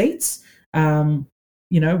those seats?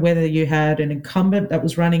 whether you had an incumbent that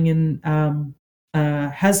was running in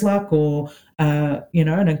Hasluck or,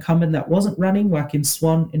 an incumbent that wasn't running, like in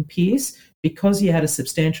Swan and Pearce, because you had a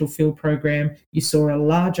substantial field program, you saw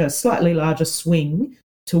a slightly larger swing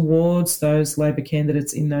towards those Labor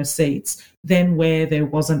candidates in those seats than where there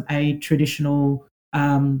wasn't a traditional,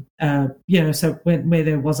 where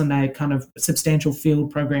there wasn't a kind of substantial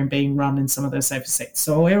field program being run in some of those safer seats.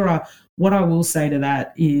 So what I will say to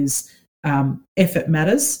that is effort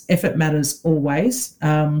matters. Effort matters always.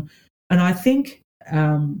 And I think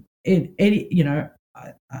I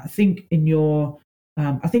think in your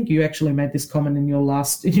I think you actually made this comment in your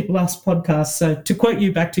last podcast. So to quote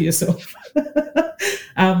you back to yourself,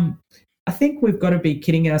 I think we've got to be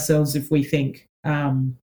kidding ourselves if we think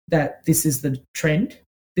that this is the trend.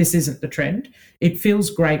 This isn't the trend. It feels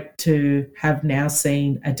great to have now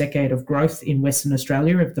seen a decade of growth in Western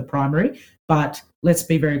Australia of the primary, but let's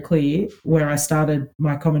be very clear, where I started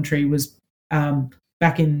my commentary was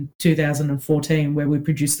back in 2014, where we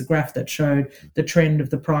produced the graph that showed the trend of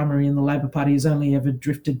the primary in the Labor Party has only ever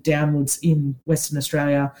drifted downwards in Western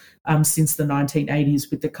Australia since the 1980s,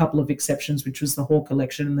 with a couple of exceptions, which was the Hawke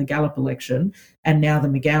election and the Gallup election, and now the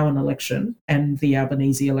McGowan election and the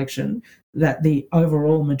Albanese election, that the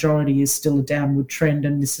overall majority is still a downward trend,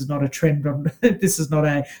 and this is not a trend. This is not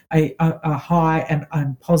a high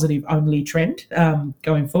and positive only trend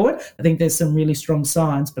going forward. I think there's some really strong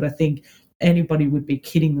signs, but I think anybody would be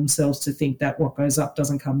kidding themselves to think that what goes up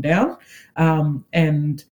doesn't come down.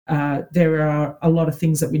 And there are a lot of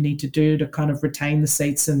things that we need to do to kind of retain the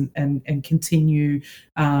seats and continue,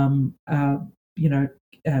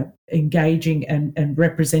 engaging and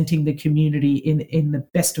representing the community in the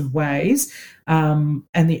best of ways. And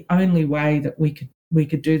the only way that we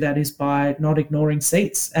could do that is by not ignoring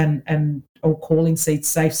seats or calling seats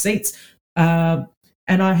safe seats.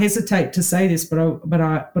 And I hesitate to say this, but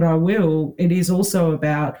I will. It is also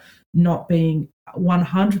about not being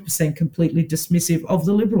 100% completely dismissive of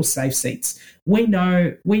the Liberal safe seats. We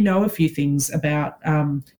know a few things about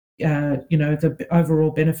the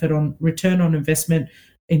overall benefit on return on investment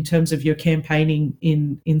in terms of your campaigning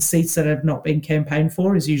in seats that have not been campaigned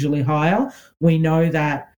for is usually higher. We know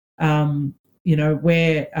that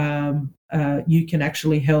where you can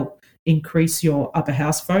actually help increase your upper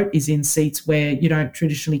house vote is in seats where you don't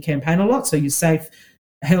traditionally campaign a lot. So your safe,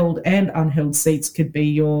 held and unheld seats could be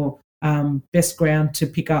your best ground to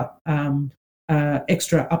pick up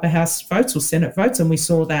extra upper house votes or Senate votes, and we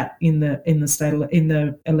saw that in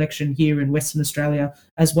the election here in Western Australia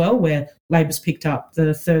as well, where Labor's picked up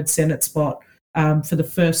the third Senate spot for the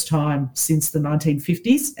first time since the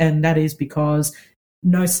 1950s, and that is because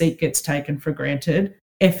no seat gets taken for granted.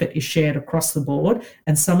 Effort is shared across the board,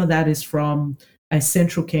 and some of that is from a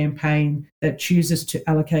central campaign that chooses to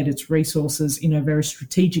allocate its resources in a very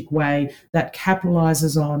strategic way that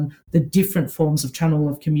capitalises on the different forms of channel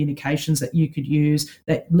of communications that you could use,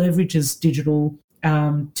 that leverages digital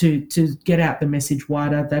to get out the message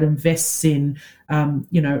wider, that invests in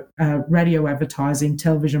radio advertising,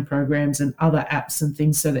 television programs and other apps and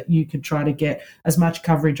things so that you could try to get as much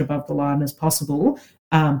coverage above the line as possible,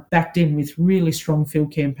 backed in with really strong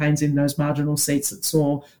field campaigns in those marginal seats that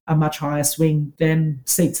saw a much higher swing than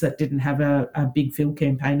seats that didn't have a big field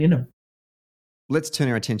campaign in them. Let's turn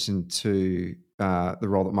our attention to the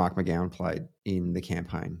role that Mark McGowan played in the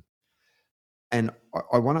campaign. And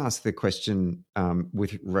I want to ask the question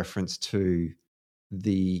with reference to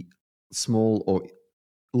the small or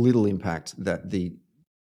little impact that the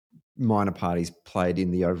minor parties played in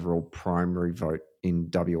the overall primary vote in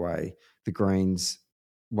WA. The Greens,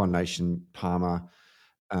 One Nation, Palmer,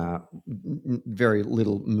 very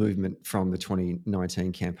little movement from the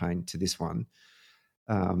 2019 campaign to this one.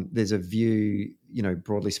 There's a view,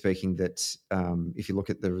 broadly speaking, that if you look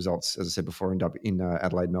at the results, as I said before, in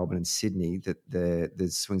Adelaide, Melbourne and Sydney, that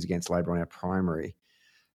there's swings against Labor on our primary.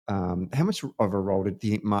 How much of a role do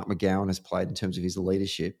you think Mark McGowan has played in terms of his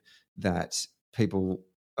leadership that people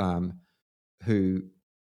who,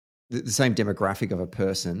 the same demographic of a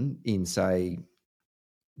person in, say,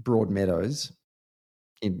 Broadmeadows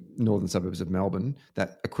in northern suburbs of Melbourne,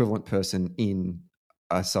 that equivalent person in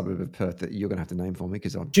a suburb of Perth that you're going to have to name for me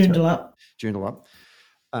because I'm Joondalup,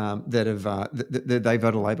 that have they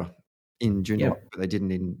voted Labor in Joondalup, but they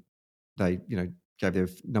didn't gave their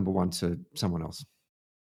number one to someone else.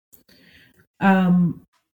 Mark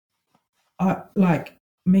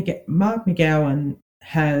McGowan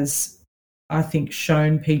has, I think,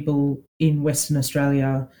 shown people in Western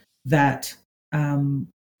Australia that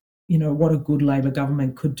what a good Labor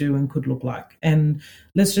government could do and could look like. And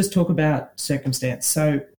let's just talk about circumstance.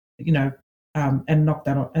 So, and knock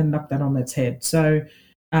that on its head. So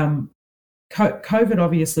COVID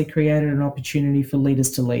obviously created an opportunity for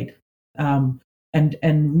leaders to lead and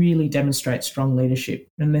really demonstrate strong leadership.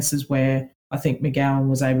 And this is where I think McGowan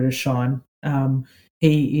was able to shine.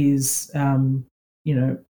 He is,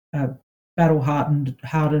 battle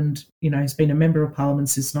hardened. He's been a member of Parliament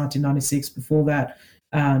since 1996. Before that,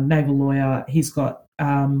 naval lawyer. He's got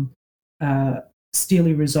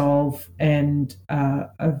steely resolve and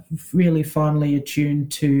really finely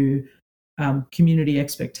attuned to community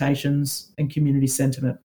expectations and community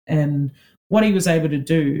sentiment. And what he was able to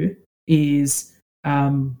do is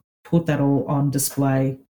put that all on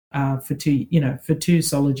display for two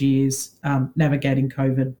solid years, navigating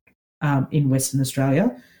COVID in Western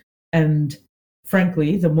Australia. And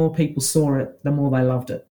frankly, the more people saw it, the more they loved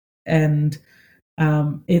it. And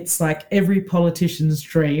it's like every politician's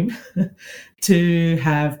dream to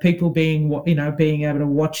have people being able to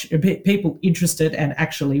watch, people interested and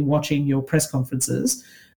actually watching your press conferences.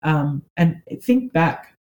 And think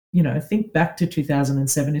back to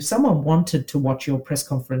 2007. If someone wanted to watch your press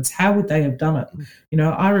conference, how would they have done it?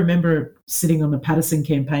 I remember sitting on the Patterson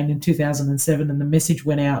campaign in 2007, and the message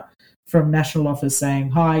went out from National Office saying,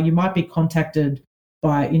 "Hi, you might be contacted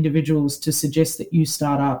by individuals to suggest that you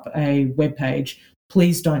start up a webpage.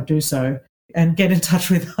 Please don't do so, and get in touch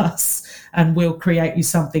with us, and we'll create you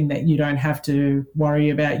something that you don't have to worry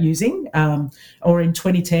about using." Or in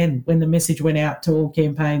 2010, when the message went out to all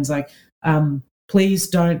campaigns, like, please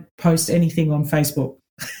don't post anything on Facebook,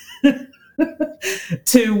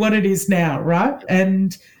 to what it is now, right?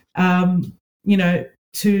 And,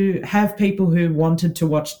 to have people who wanted to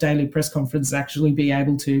watch daily press conferences actually be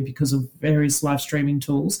able to, because of various live streaming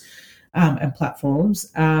tools and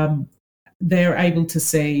platforms, they're able to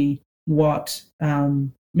see what,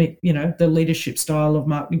 the leadership style of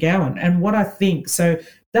Mark McGowan. And what I think, so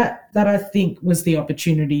that I think was the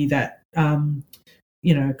opportunity that, kind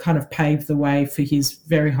of paved the way for his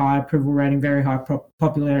very high approval rating, very high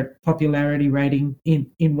popularity rating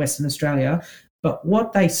in Western Australia. But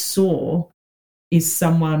what they saw is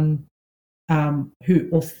someone who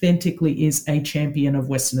authentically is a champion of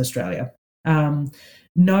Western Australia.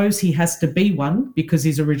 Knows he has to be one because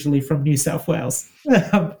he's originally from New South Wales,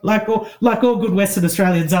 like all good Western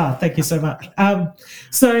Australians are. Thank you so much.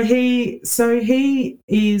 So he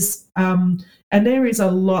is, and there's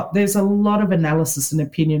a lot of analysis and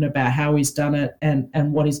opinion about how he's done it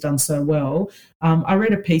and what he's done so well. I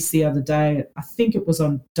read a piece the other day, I think it was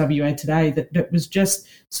on WA Today, that was just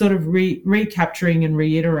sort of recapturing and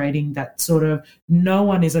reiterating that sort of no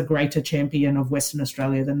one is a greater champion of Western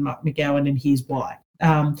Australia than Mark McGowan, and here's why.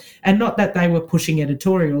 And not that they were pushing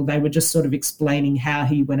editorial, they were just sort of explaining how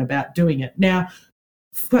he went about doing it. Now,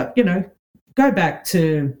 but, go back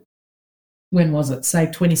to, when was it? Say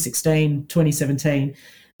 2016, 2017.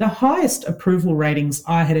 The highest approval ratings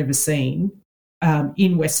I had ever seen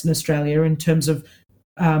in Western Australia in terms of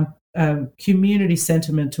community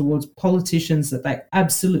sentiment towards politicians that they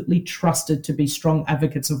absolutely trusted to be strong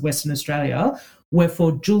advocates of Western Australia were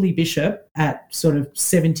for Julie Bishop at sort of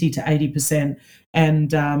 70 to 80%,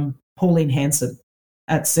 and Pauline Hanson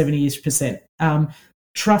at 70-ish%.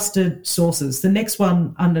 Trusted sources. The next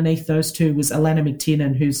one underneath those two was Alana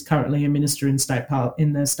McTiernan, who's currently a minister in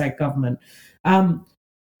the state government.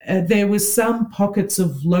 There was some pockets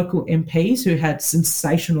of local MPs who had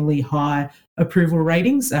sensationally high approval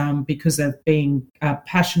ratings because of being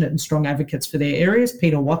passionate and strong advocates for their areas.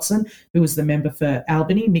 Peter Watson, who was the member for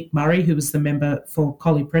Albany, Mick Murray, who was the member for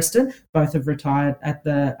Collie Preston, both have retired at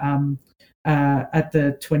the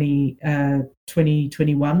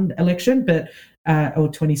 2021 election, or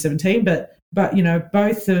 2017, but both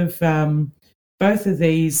of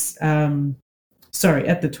these.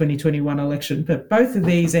 At the 2021 election, but both of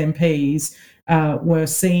these MPs were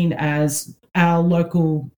seen as our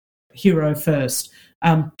local hero first.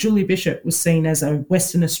 Julie Bishop was seen as a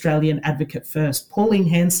Western Australian advocate first. Pauline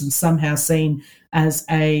Hanson somehow seen as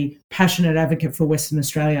a passionate advocate for Western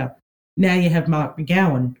Australia. Now you have Mark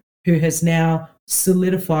McGowan, who has now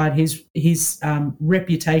solidified his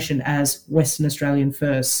reputation as Western Australian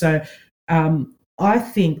first. So I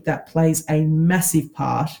think that plays a massive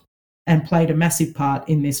part, and played a massive part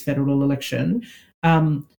in this federal election,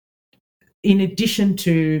 in addition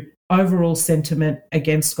to overall sentiment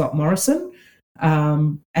against Scott Morrison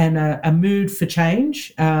and a mood for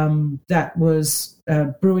change that was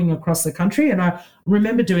brewing across the country. And I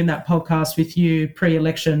remember doing that podcast with you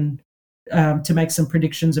pre-election to make some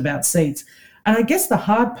predictions about seats. And I guess the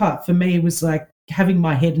hard part for me was like having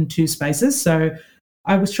my head in two spaces. So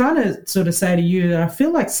I was trying to sort of say to you that I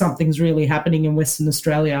feel like something's really happening in Western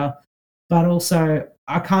Australia, but also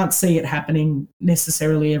I can't see it happening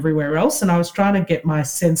necessarily everywhere else. And I was trying to get my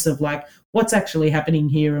sense of like what's actually happening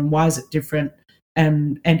here and why is it different,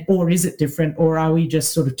 and or is it different, or are we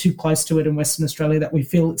just sort of too close to it in Western Australia that we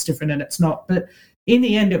feel it's different and it's not. But in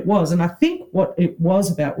the end it was. And I think what it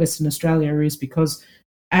was about Western Australia is because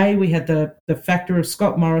we had the factor of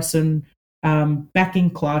Scott Morrison backing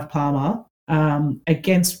Clive Palmer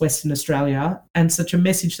against Western Australia, and such a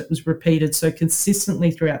message that was repeated so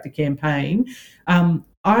consistently throughout the campaign.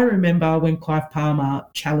 I remember when Clive Palmer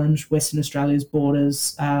challenged Western Australia's border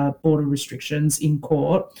restrictions in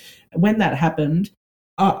court. When that happened,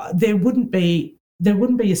 there wouldn't be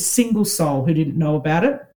a single soul who didn't know about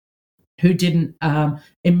it, who didn't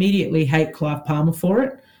immediately hate Clive Palmer for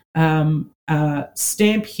it,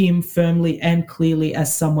 stamp him firmly and clearly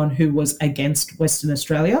as someone who was against Western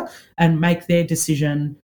Australia, and make their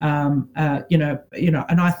decision. And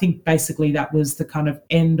I think basically that was the kind of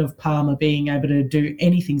end of Palmer being able to do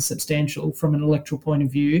anything substantial from an electoral point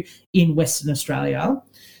of view in Western Australia.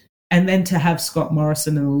 And then to have Scott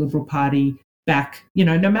Morrison and the Liberal Party back,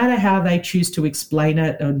 no matter how they choose to explain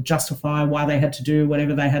it and justify why they had to do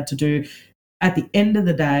whatever they had to do, at the end of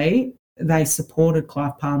the day, they supported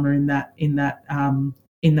Clive Palmer in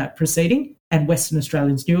that proceeding, and Western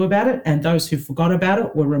Australians knew about it, and those who forgot about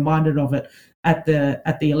it were reminded of it at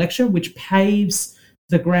the election, which paves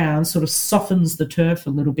the ground, sort of softens the turf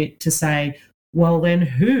a little bit to say, well, then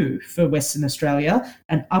who for Western Australia?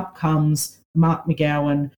 And up comes Mark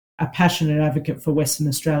McGowan, a passionate advocate for Western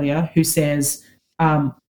Australia, who says,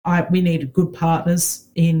 we need good partners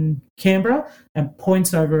in Canberra, and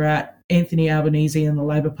points over at Anthony Albanese and the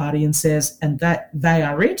Labor Party and says, and that they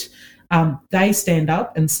are it. They stand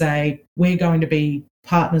up and say, we're going to be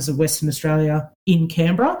partners of Western Australia in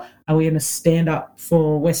Canberra. Are we going to stand up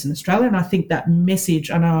for Western Australia? And I think that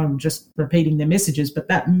message, I know I'm just repeating their messages, but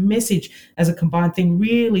that message as a combined thing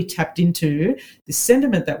really tapped into the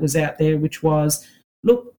sentiment that was out there, which was,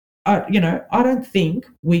 look, I don't think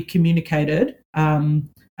we communicated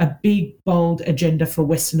a big, bold agenda for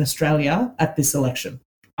Western Australia at this election.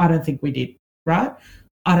 I don't think we did, right?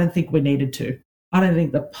 I don't think we needed to. I don't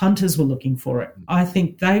think the punters were looking for it. I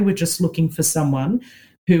think they were just looking for someone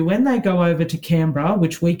who, when they go over to Canberra,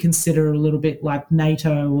 which we consider a little bit like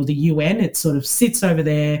NATO or the UN, it sort of sits over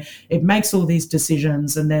there, it makes all these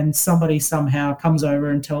decisions, and then somebody somehow comes over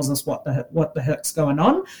and tells us what the heck's going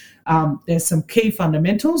on. There's some key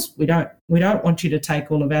fundamentals. We don't want you to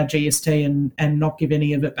take all of our GST and not give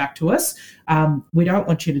any of it back to us. We don't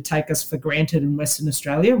want you to take us for granted in Western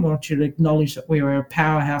Australia. We want you to acknowledge that we were a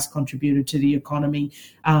powerhouse contributor to the economy.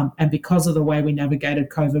 And because of the way we navigated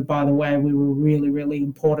COVID, by the way, we were really, really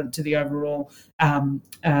important to the overall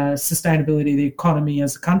sustainability of the economy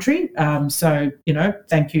as a country. So,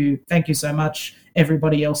 thank you so much,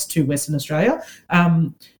 everybody else, to Western Australia.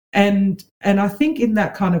 And I think in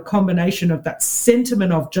that kind of combination of that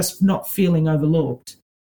sentiment of just not feeling overlooked,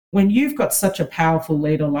 when you've got such a powerful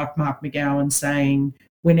leader like Mark McGowan saying,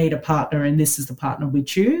 we need a partner and this is the partner we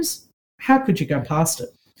choose, how could you go past it?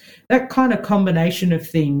 That kind of combination of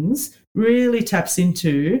things really taps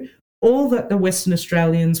into all that the Western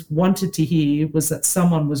Australians wanted to hear, was that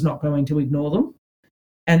someone was not going to ignore them.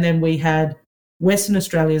 And then we had Western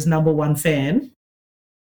Australia's number one fan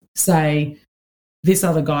say, this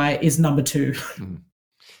other guy is number two.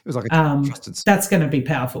 It was like a trusted. That's going to be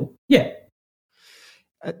powerful. Yeah.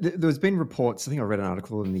 There's been reports, I think I read an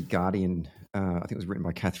article in The Guardian, I think it was written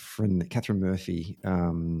by Catherine Murphy,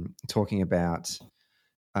 talking about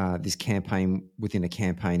this campaign within a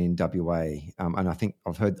campaign in WA. And I think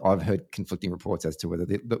I've heard conflicting reports as to whether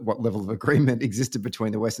what level of agreement existed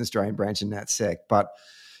between the Western Australian branch and NatSec. But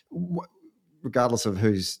regardless of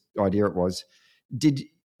whose idea it was,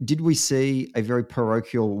 did we see a very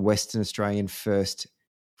parochial Western Australian first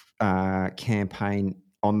campaign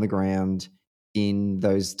on the ground in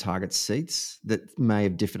those target seats that may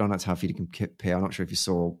have differed? I know it's hard for you to compare. I'm not sure if you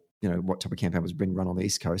saw, what type of campaign was being run on the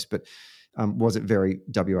East Coast, but was it very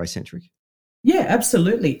WA centric? Yeah,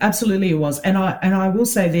 absolutely. Absolutely it was. And I will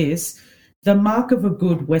say this, the mark of a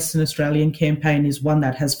good Western Australian campaign is one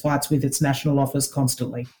that has fights with its national office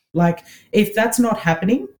constantly. Like, if that's not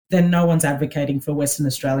happening, then no one's advocating for Western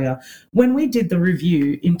Australia. When we did the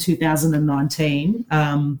review in 2019,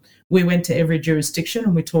 we went to every jurisdiction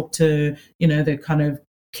and we talked to, the kind of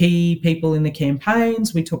key people in the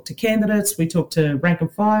campaigns. We talked to candidates, we talked to rank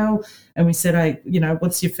and file, and we said, hey,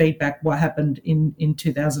 what's your feedback? What happened in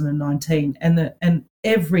 2019? And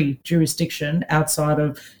every jurisdiction outside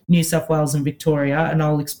of New South Wales and Victoria, and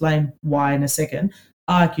I'll explain why in a second,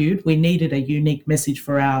 argued we needed a unique message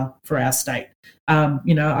for our state.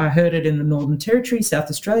 I heard it in the Northern Territory, South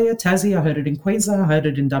Australia, Tassie, I heard it in Queensland, I heard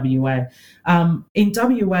it in WA. In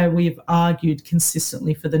WA, we've argued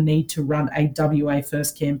consistently for the need to run a WA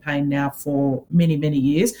First campaign now for many, many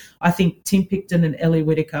years. I think Tim Picton and Ellie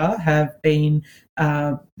Whittaker have been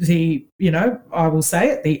I will say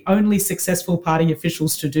it, the only successful party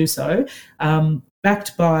officials to do so,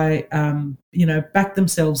 backed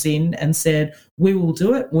themselves in and said, we will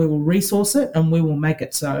do it, we will resource it, and we will make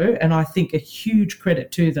it so. And I think a huge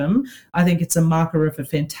credit to them. I think it's a marker of a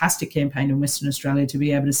fantastic campaign in Western Australia to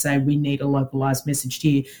be able to say we need a localised message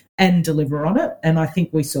here and deliver on it. And I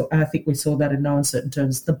think we saw that in no uncertain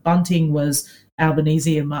terms. The bunting was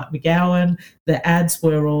Albanese and Mark McGowan. The ads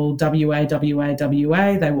were all WA.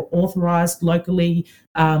 They were authorised locally.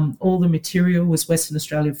 All the material was Western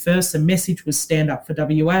Australia First. The message was stand up for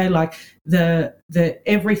WA. Like the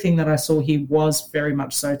everything that I saw here was very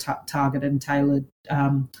much so targeted and tailored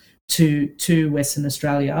to Western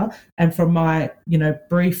Australia. And from my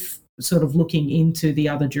brief sort of looking into the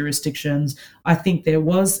other jurisdictions, I think there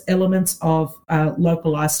was elements of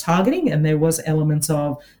localised targeting and there was elements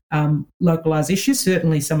of localised issues.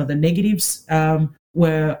 Certainly some of the negatives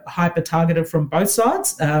were hyper-targeted from both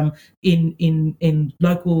sides in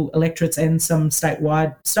local electorates and some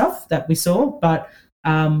statewide stuff that we saw, but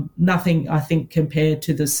nothing, I think, compared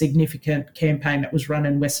to the significant campaign that was run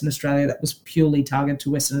in Western Australia that was purely targeted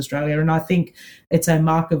to Western Australia. And I think it's a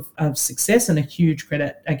mark of success and a huge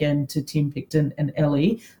credit, again, to Tim Picton and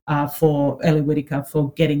Ellie Whittaker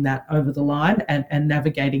for getting that over the line and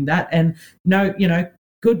navigating that. And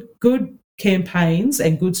good campaigns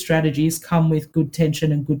and good strategies come with good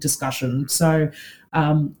tension and good discussion. So, I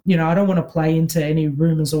don't want to play into any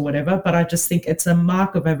rumours or whatever, but I just think it's a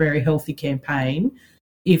mark of a very healthy campaign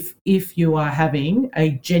if you are having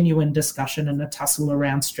a genuine discussion and a tussle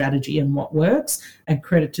around strategy and what works, and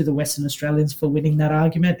credit to the Western Australians for winning that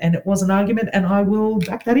argument. And it was an argument, and I will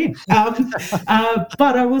back that in.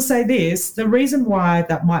 But I will say this, the reason why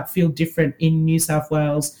that might feel different in New South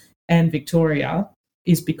Wales and Victoria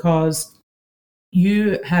is because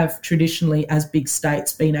you have traditionally, as big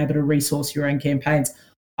states, been able to resource your own campaigns.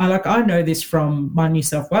 I know this from my New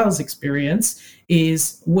South Wales experience,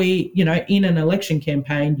 is we, in an election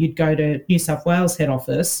campaign, you'd go to New South Wales head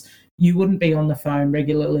office, you wouldn't be on the phone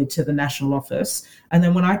regularly to the national office. And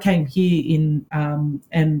then when I came here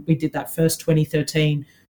and we did that first 2013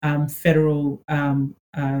 federal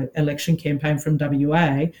election campaign from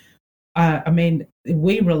WA,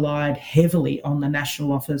 we relied heavily on the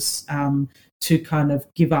national office to kind of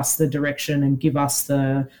give us the direction and give us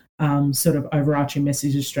the sort of overarching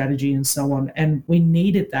message strategy and so on. And we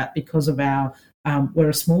needed that because of we're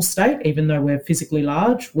a small state, even though we're physically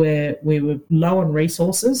large, we were low on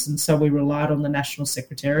resources, and so we relied on the National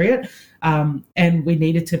Secretariat. And we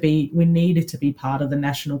needed to be part of the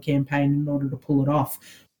national campaign in order to pull it off.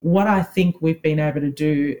 What I think we've been able to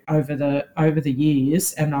do over the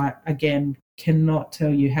years, and I again cannot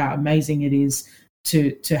tell you how amazing it is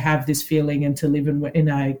to have this feeling and to live in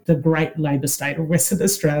the great Labor state of Western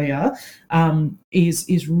Australia,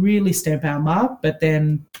 is really stamp our mark, but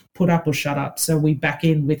then put up or shut up. So we back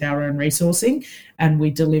in with our own resourcing and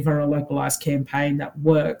we deliver a localised campaign that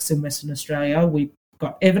works in Western Australia. We've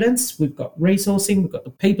got evidence, we've got resourcing, we've got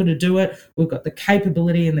the people to do it, we've got the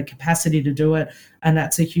capability and the capacity to do it, and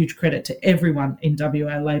that's a huge credit to everyone in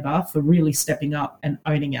WA Labor for really stepping up and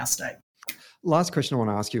owning our state. Last question I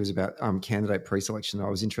want to ask you is about candidate pre-selection. I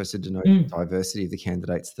was interested to know the diversity of the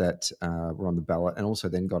candidates that were on the ballot and also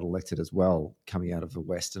then got elected as well coming out of the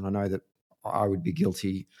West. And I know that I would be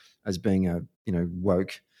guilty as being a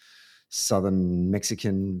woke Southern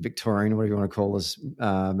Mexican Victorian, whatever you want to call us,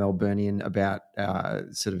 Melburnian, about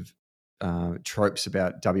sort of tropes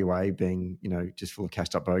about WA being, just full of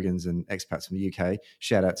cashed up bogans and expats from the UK.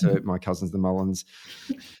 Shout out to my cousins, the Mullins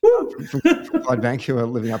from Clydebank, who are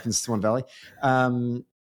living up in Swan Valley.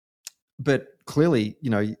 But clearly,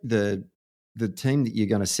 the team that you're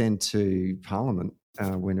going to send to Parliament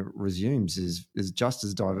when it resumes is just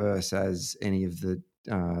as diverse as any of the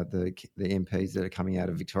MPs that are coming out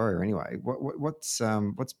of Victoria. Anyway, what's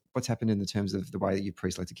happened in the terms of the way that you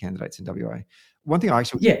pre-selected candidates in WA? One thing I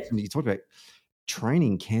actually you talked about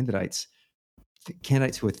training candidates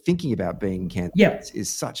who are thinking about being candidates is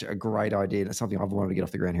such a great idea, and it's something I've wanted to get off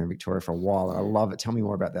the ground here in Victoria for a while, and I love it. Tell me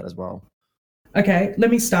more about that as well. Okay, let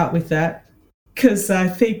me start with that because I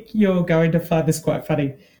think you're going to find this quite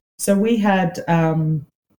funny. So we had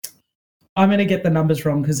I'm going to get the numbers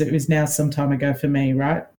wrong because it was now some time ago for me,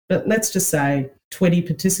 right? But let's just say 20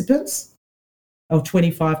 participants or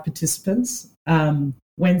 25 participants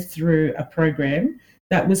went through a program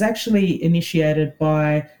that was actually initiated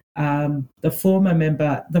by the former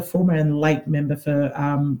and late member for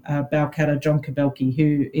Balcatta, John Kubelke,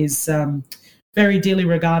 who is very dearly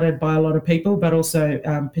regarded by a lot of people, but also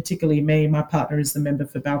particularly me. My partner is the member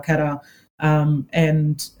for Balcatta,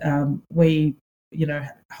 and we,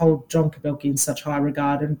 hold John Kubelke in such high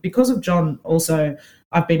regard. And because of John, also,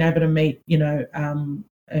 I've been able to meet, I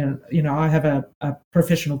have a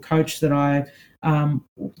professional coach that I,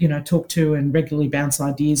 talk to and regularly bounce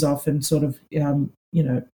ideas off and sort of,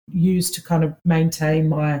 use to kind of maintain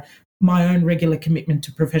my own regular commitment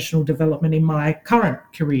to professional development in my current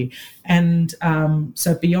career. And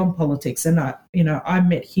so beyond politics, and I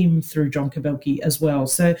met him through John Kubelke as well.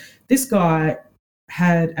 So this guy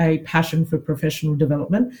had a passion for professional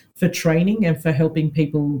development, for training, and for helping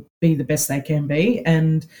people be the best they can be.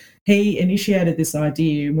 And he initiated this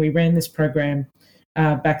idea, and we ran this program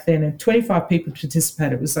back then, and 25 people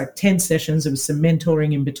participated. It was like 10 sessions. There was some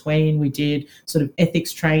mentoring in between. We did sort of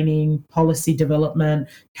ethics training, policy development,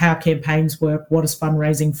 how campaigns work, what does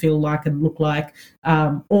fundraising feel like and look like,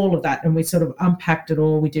 all of that. And we sort of unpacked it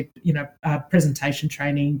all. We did, presentation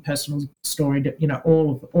training, personal story,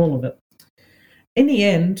 all of it. In the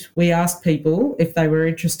end, we asked people if they were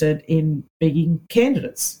interested in being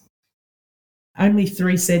candidates. Only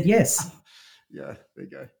 3 said yes. Yeah, there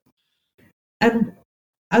you go. And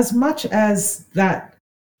as much as that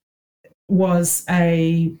was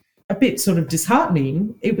a bit sort of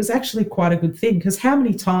disheartening, it was actually quite a good thing, because how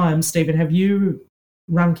many times, Stephen, have you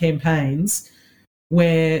run campaigns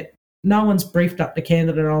where no one's briefed up the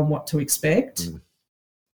candidate on what to expect?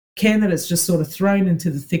 Candidates just sort of thrown into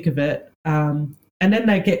the thick of it, and then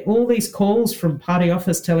they get all these calls from party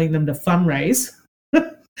office telling them to fundraise,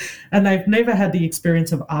 and they've never had the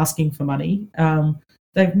experience of asking for money.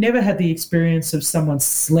 They've never had the experience of someone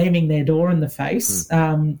slamming their door in the face.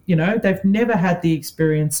 They've never had the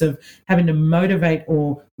experience of having to motivate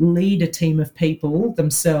or lead a team of people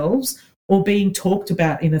themselves, or being talked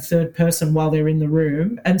about in a third person while they're in the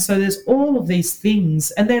room. And so there's all of these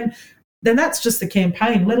things. And then that's just the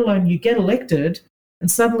campaign, let alone you get elected and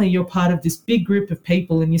suddenly you're part of this big group of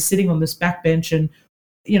people and you're sitting on this backbench, and,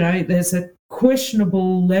 there's a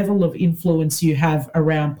questionable level of influence you have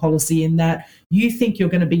around policy, in that you think you're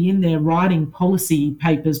going to be in there writing policy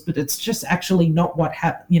papers, but it's just actually not what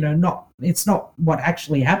it's not what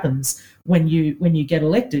actually happens when you get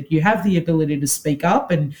elected. You have the ability to speak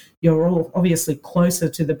up, and you're all obviously closer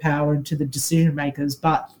to the power and to the decision makers,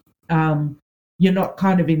 but you're not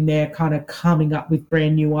kind of in there kind of coming up with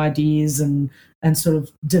brand new ideas and sort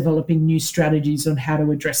of developing new strategies on how to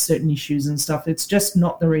address certain issues and stuff. It's just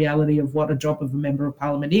not the reality of what a job of a member of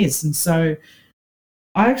parliament is. And so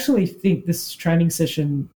I actually think this training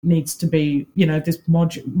session needs to be, this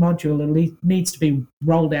module needs to be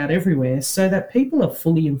rolled out everywhere, so that people are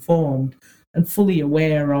fully informed and fully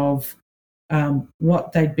aware of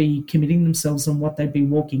what they'd be committing themselves and what they'd be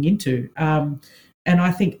walking into. And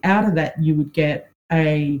I think out of that, you would get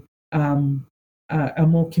a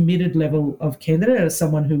more committed level of candidate, as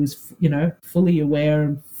someone who is, fully aware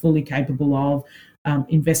and fully capable of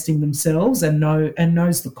investing themselves, and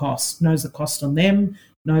knows the cost on them,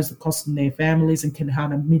 knows the cost on their families, and can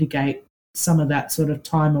kind of mitigate some of that sort of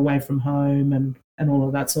time away from home and all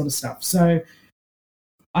of that sort of stuff. So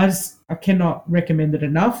I cannot recommend it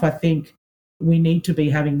enough. I think we need to be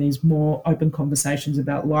having these more open conversations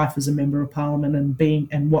about life as a member of parliament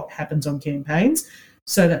and what happens on campaigns,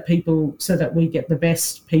 so that we get the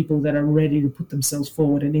best people that are ready to put themselves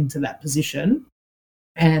forward and into that position,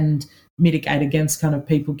 and mitigate against kind of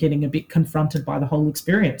people getting a bit confronted by the whole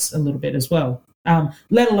experience a little bit as well.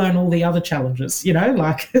 Let alone all the other challenges, let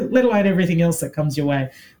alone everything else that comes your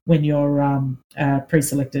way when you're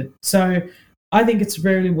pre-selected. So I think it's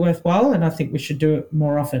very worthwhile, and I think we should do it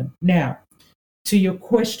more often. Now, to your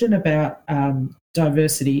question about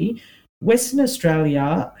diversity, Western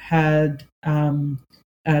Australia had,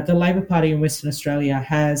 the Labor Party in Western Australia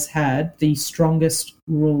has had the strongest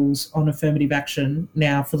rules on affirmative action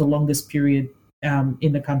now for the longest period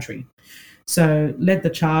in the country. So led the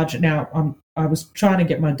charge. Now, I was trying to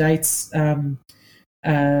get my dates, trying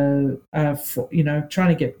to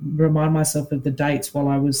remind myself of the dates while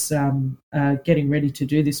I was getting ready to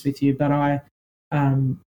do this with you, but I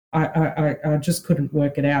just couldn't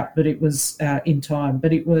work it out, but it was in time.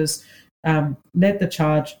 But it was led the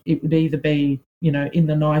charge. It would either be, in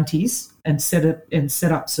the 90s and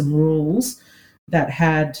set up some rules that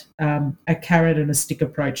had a carrot and a stick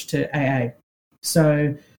approach to AA.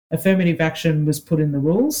 So affirmative action was put in the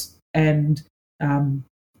rules, and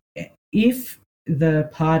if the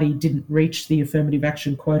party didn't reach the affirmative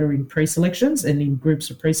action quota in pre-selections and in groups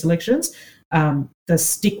of pre-selections, the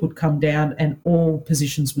stick would come down and all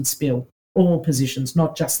positions would spill, all positions,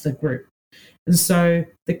 not just the group. And so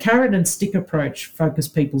the carrot and stick approach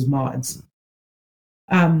focused people's minds.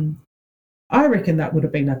 I reckon that would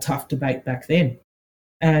have been a tough debate back then.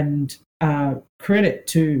 And credit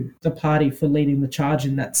to the party for leading the charge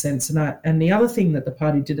in that sense. And the other thing that the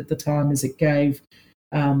party did at the time is it gave,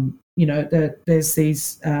 there's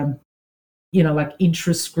these, like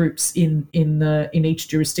interest groups in each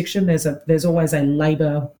jurisdiction. There's always a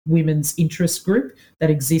Labor women's interest group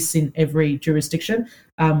that exists in every jurisdiction.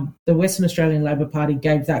 The Western Australian Labor Party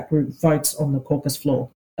gave that group votes on the caucus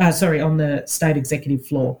floor. On the state executive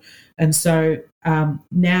floor. And so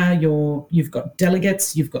now you've got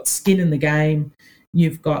delegates, you've got skin in the game,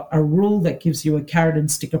 you've got a rule that gives you a carrot and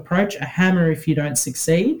stick approach, a hammer if you don't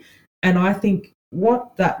succeed. And I think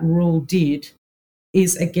what that rule did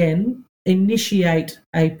is, again, initiate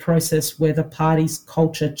a process where the party's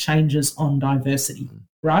culture changes on diversity,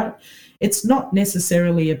 right? It's not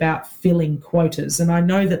necessarily about filling quotas. And I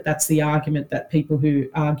know that that's the argument that people who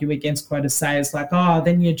argue against quotas say is like,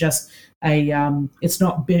 then you're just it's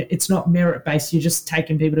not merit-based, you're just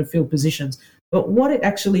taking people to fill positions. But what it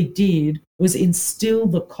actually did was instill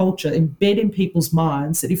the culture, embed in people's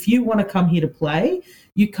minds that if you want to come here to play,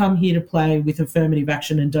 you come here to play with affirmative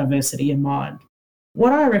action and diversity in mind.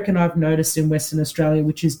 What I reckon I've noticed in Western Australia,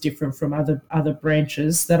 which is different from other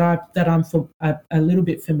branches that I'm a little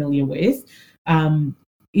bit familiar with,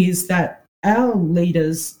 is that our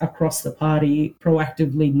leaders across the party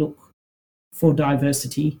proactively look for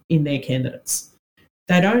diversity in their candidates.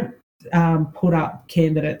 They don't put up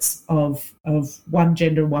candidates of one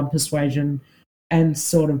gender, one persuasion, and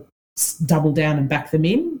sort of double down and back them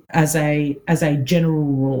in as a general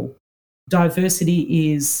rule.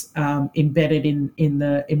 Diversity is embedded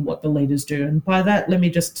in what the leaders do. And by that, let me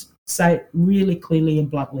just say it really clearly and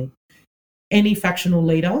bluntly. Any factional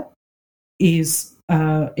leader is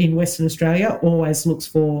in Western Australia always looks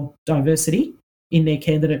for diversity in their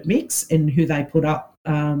candidate mix and who they put up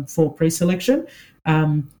for pre-selection.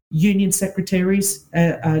 Union secretaries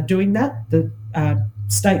are doing that. The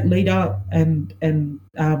state leader and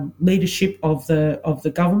leadership of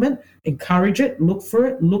the government encourage it, look for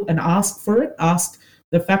it, look and ask for it, ask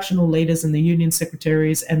the factional leaders and the union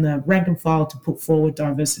secretaries and the rank and file to put forward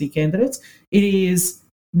diversity candidates. It is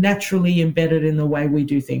naturally embedded in the way we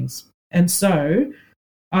do things. And so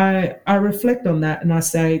I reflect on that and I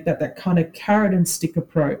say that kind of carrot and stick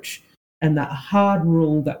approach and that hard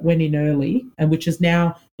rule that went in early and which is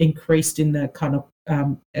now increased in the kind of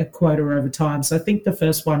a quota over time. So I think the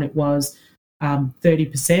first one, it was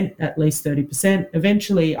 30%, at least 30%.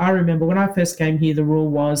 Eventually, I remember when I first came here, the rule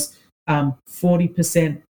was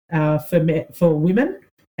 40% for women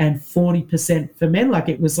and 40% for men. Like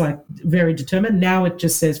it was like very determined. Now it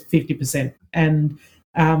just says 50%. And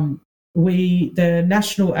the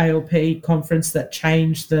National ALP conference that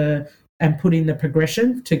changed and put in the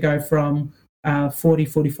progression to go from 40,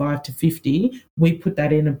 45 to 50, we put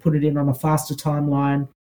that in and put it in on a faster timeline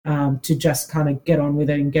to just kind of get on with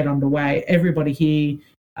it and get underway. Everybody here,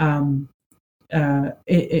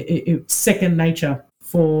 it's second nature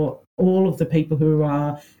for all of the people who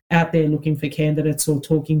are out there looking for candidates or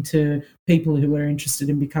talking to people who are interested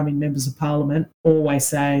in becoming members of parliament, always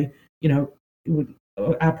say,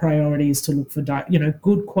 our priority is to look for,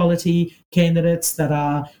 good quality candidates that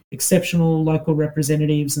are exceptional local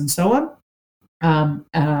representatives and so on,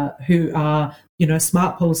 who are,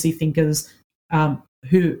 smart policy thinkers,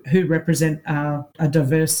 who represent a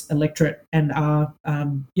diverse electorate and are,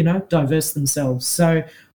 diverse themselves. So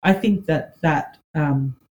I think that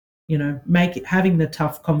having the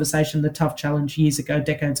tough conversation, the tough challenge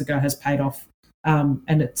decades ago has paid off.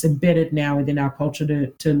 And it's embedded now within our culture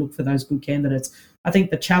to look for those good candidates. I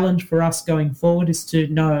think the challenge for us going forward is to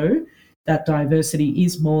know that diversity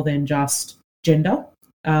is more than just gender.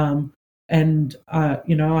 I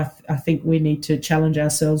think we need to challenge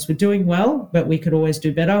ourselves. We're doing well, but we could always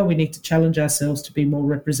do better. We need to challenge ourselves to be more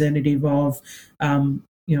representative of,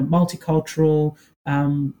 multicultural,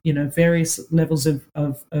 various levels of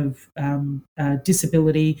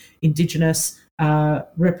disability, Indigenous,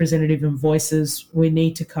 representative and voices. We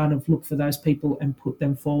need to kind of look for those people and put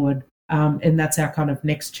them forward. And that's our kind of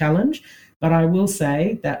next challenge. But I will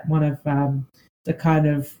say that one of the kind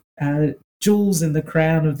of jewels in the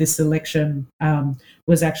crown of this election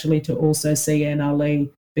was actually to also see Anna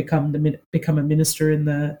Lee become a minister in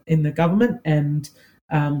the government. And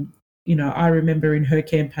I remember in her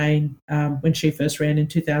campaign when she first ran in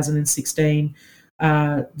 2016,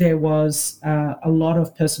 there was a lot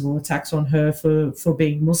of personal attacks on her for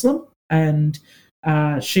being Muslim, and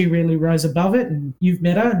she really rose above it. And you've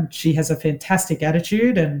met her, and she has a fantastic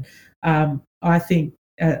attitude. And I think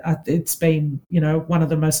it's been, one of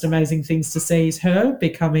the most amazing things to see is her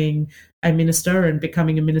becoming a minister, and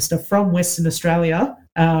becoming a minister from Western Australia,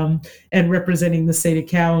 and representing the seat of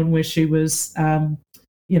Cowan, where she was,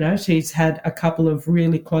 she's had a couple of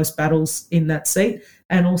really close battles in that seat.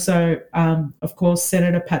 And also, of course,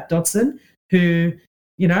 Senator Pat Dodson, who,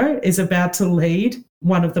 is about to lead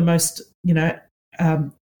one of the most,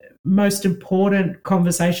 most important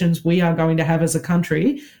conversations we are going to have as a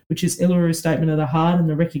country, which is Uluru Statement of the Heart and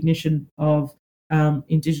the recognition of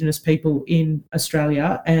Indigenous people in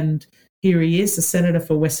Australia. And here he is, the Senator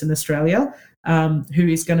for Western Australia, who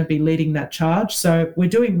is going to be leading that charge. So we're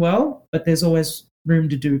doing well, but there's always room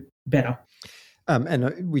to do better.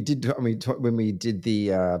 And we did, when we did the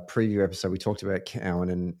preview episode, we talked about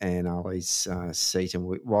Cowan and Ali's seat.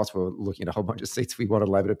 And whilst we were looking at a whole bunch of seats we wanted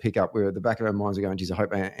Labor to pick up, we were at the back of our minds were going, geez, I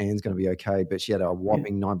hope Anne's going to be okay. But she had a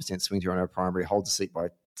whopping 9% swing through on her primary, holds the seat by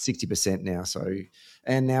 60% now. So,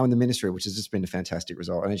 and now in the ministry, which has just been a fantastic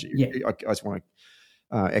result. And I just want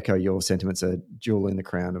to echo your sentiments, a jewel in the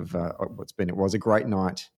crown of what's been. It was a great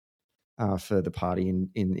night for the party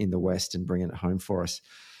in the West, and bringing it home for us.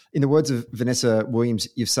 In the words of Vanessa Williams,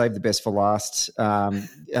 you've saved the best for last,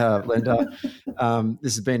 Linda.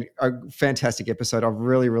 This has been a fantastic episode. I've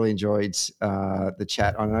really, really enjoyed the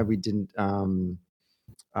chat. I know we didn't,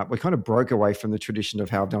 we kind of broke away from the tradition of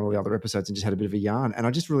how I've done all the other episodes and just had a bit of a yarn. And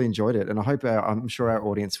I just really enjoyed it. And I hope, I'm sure our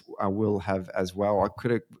audience will have as well.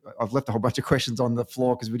 I've left a whole bunch of questions on the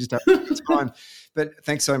floor because we just have time. But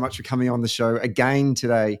thanks so much for coming on the show again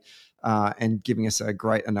today. And giving us a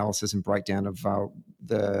great analysis and breakdown of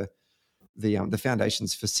the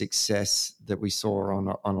foundations for success that we saw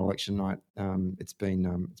on election night. It's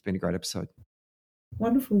been a great episode.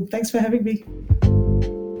 Wonderful. Thanks for having me.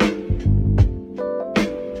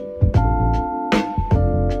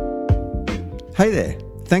 Hey there.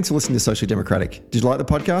 Thanks for listening to Socially Democratic. Did you like the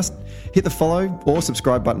podcast? Hit the follow or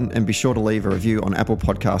subscribe button, and be sure to leave a review on Apple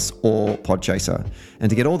Podcasts or Podchaser. And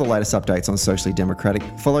to get all the latest updates on Socially Democratic,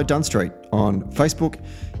 follow Dunn Street on Facebook,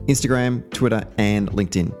 Instagram, Twitter, and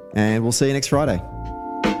LinkedIn. And we'll see you next Friday.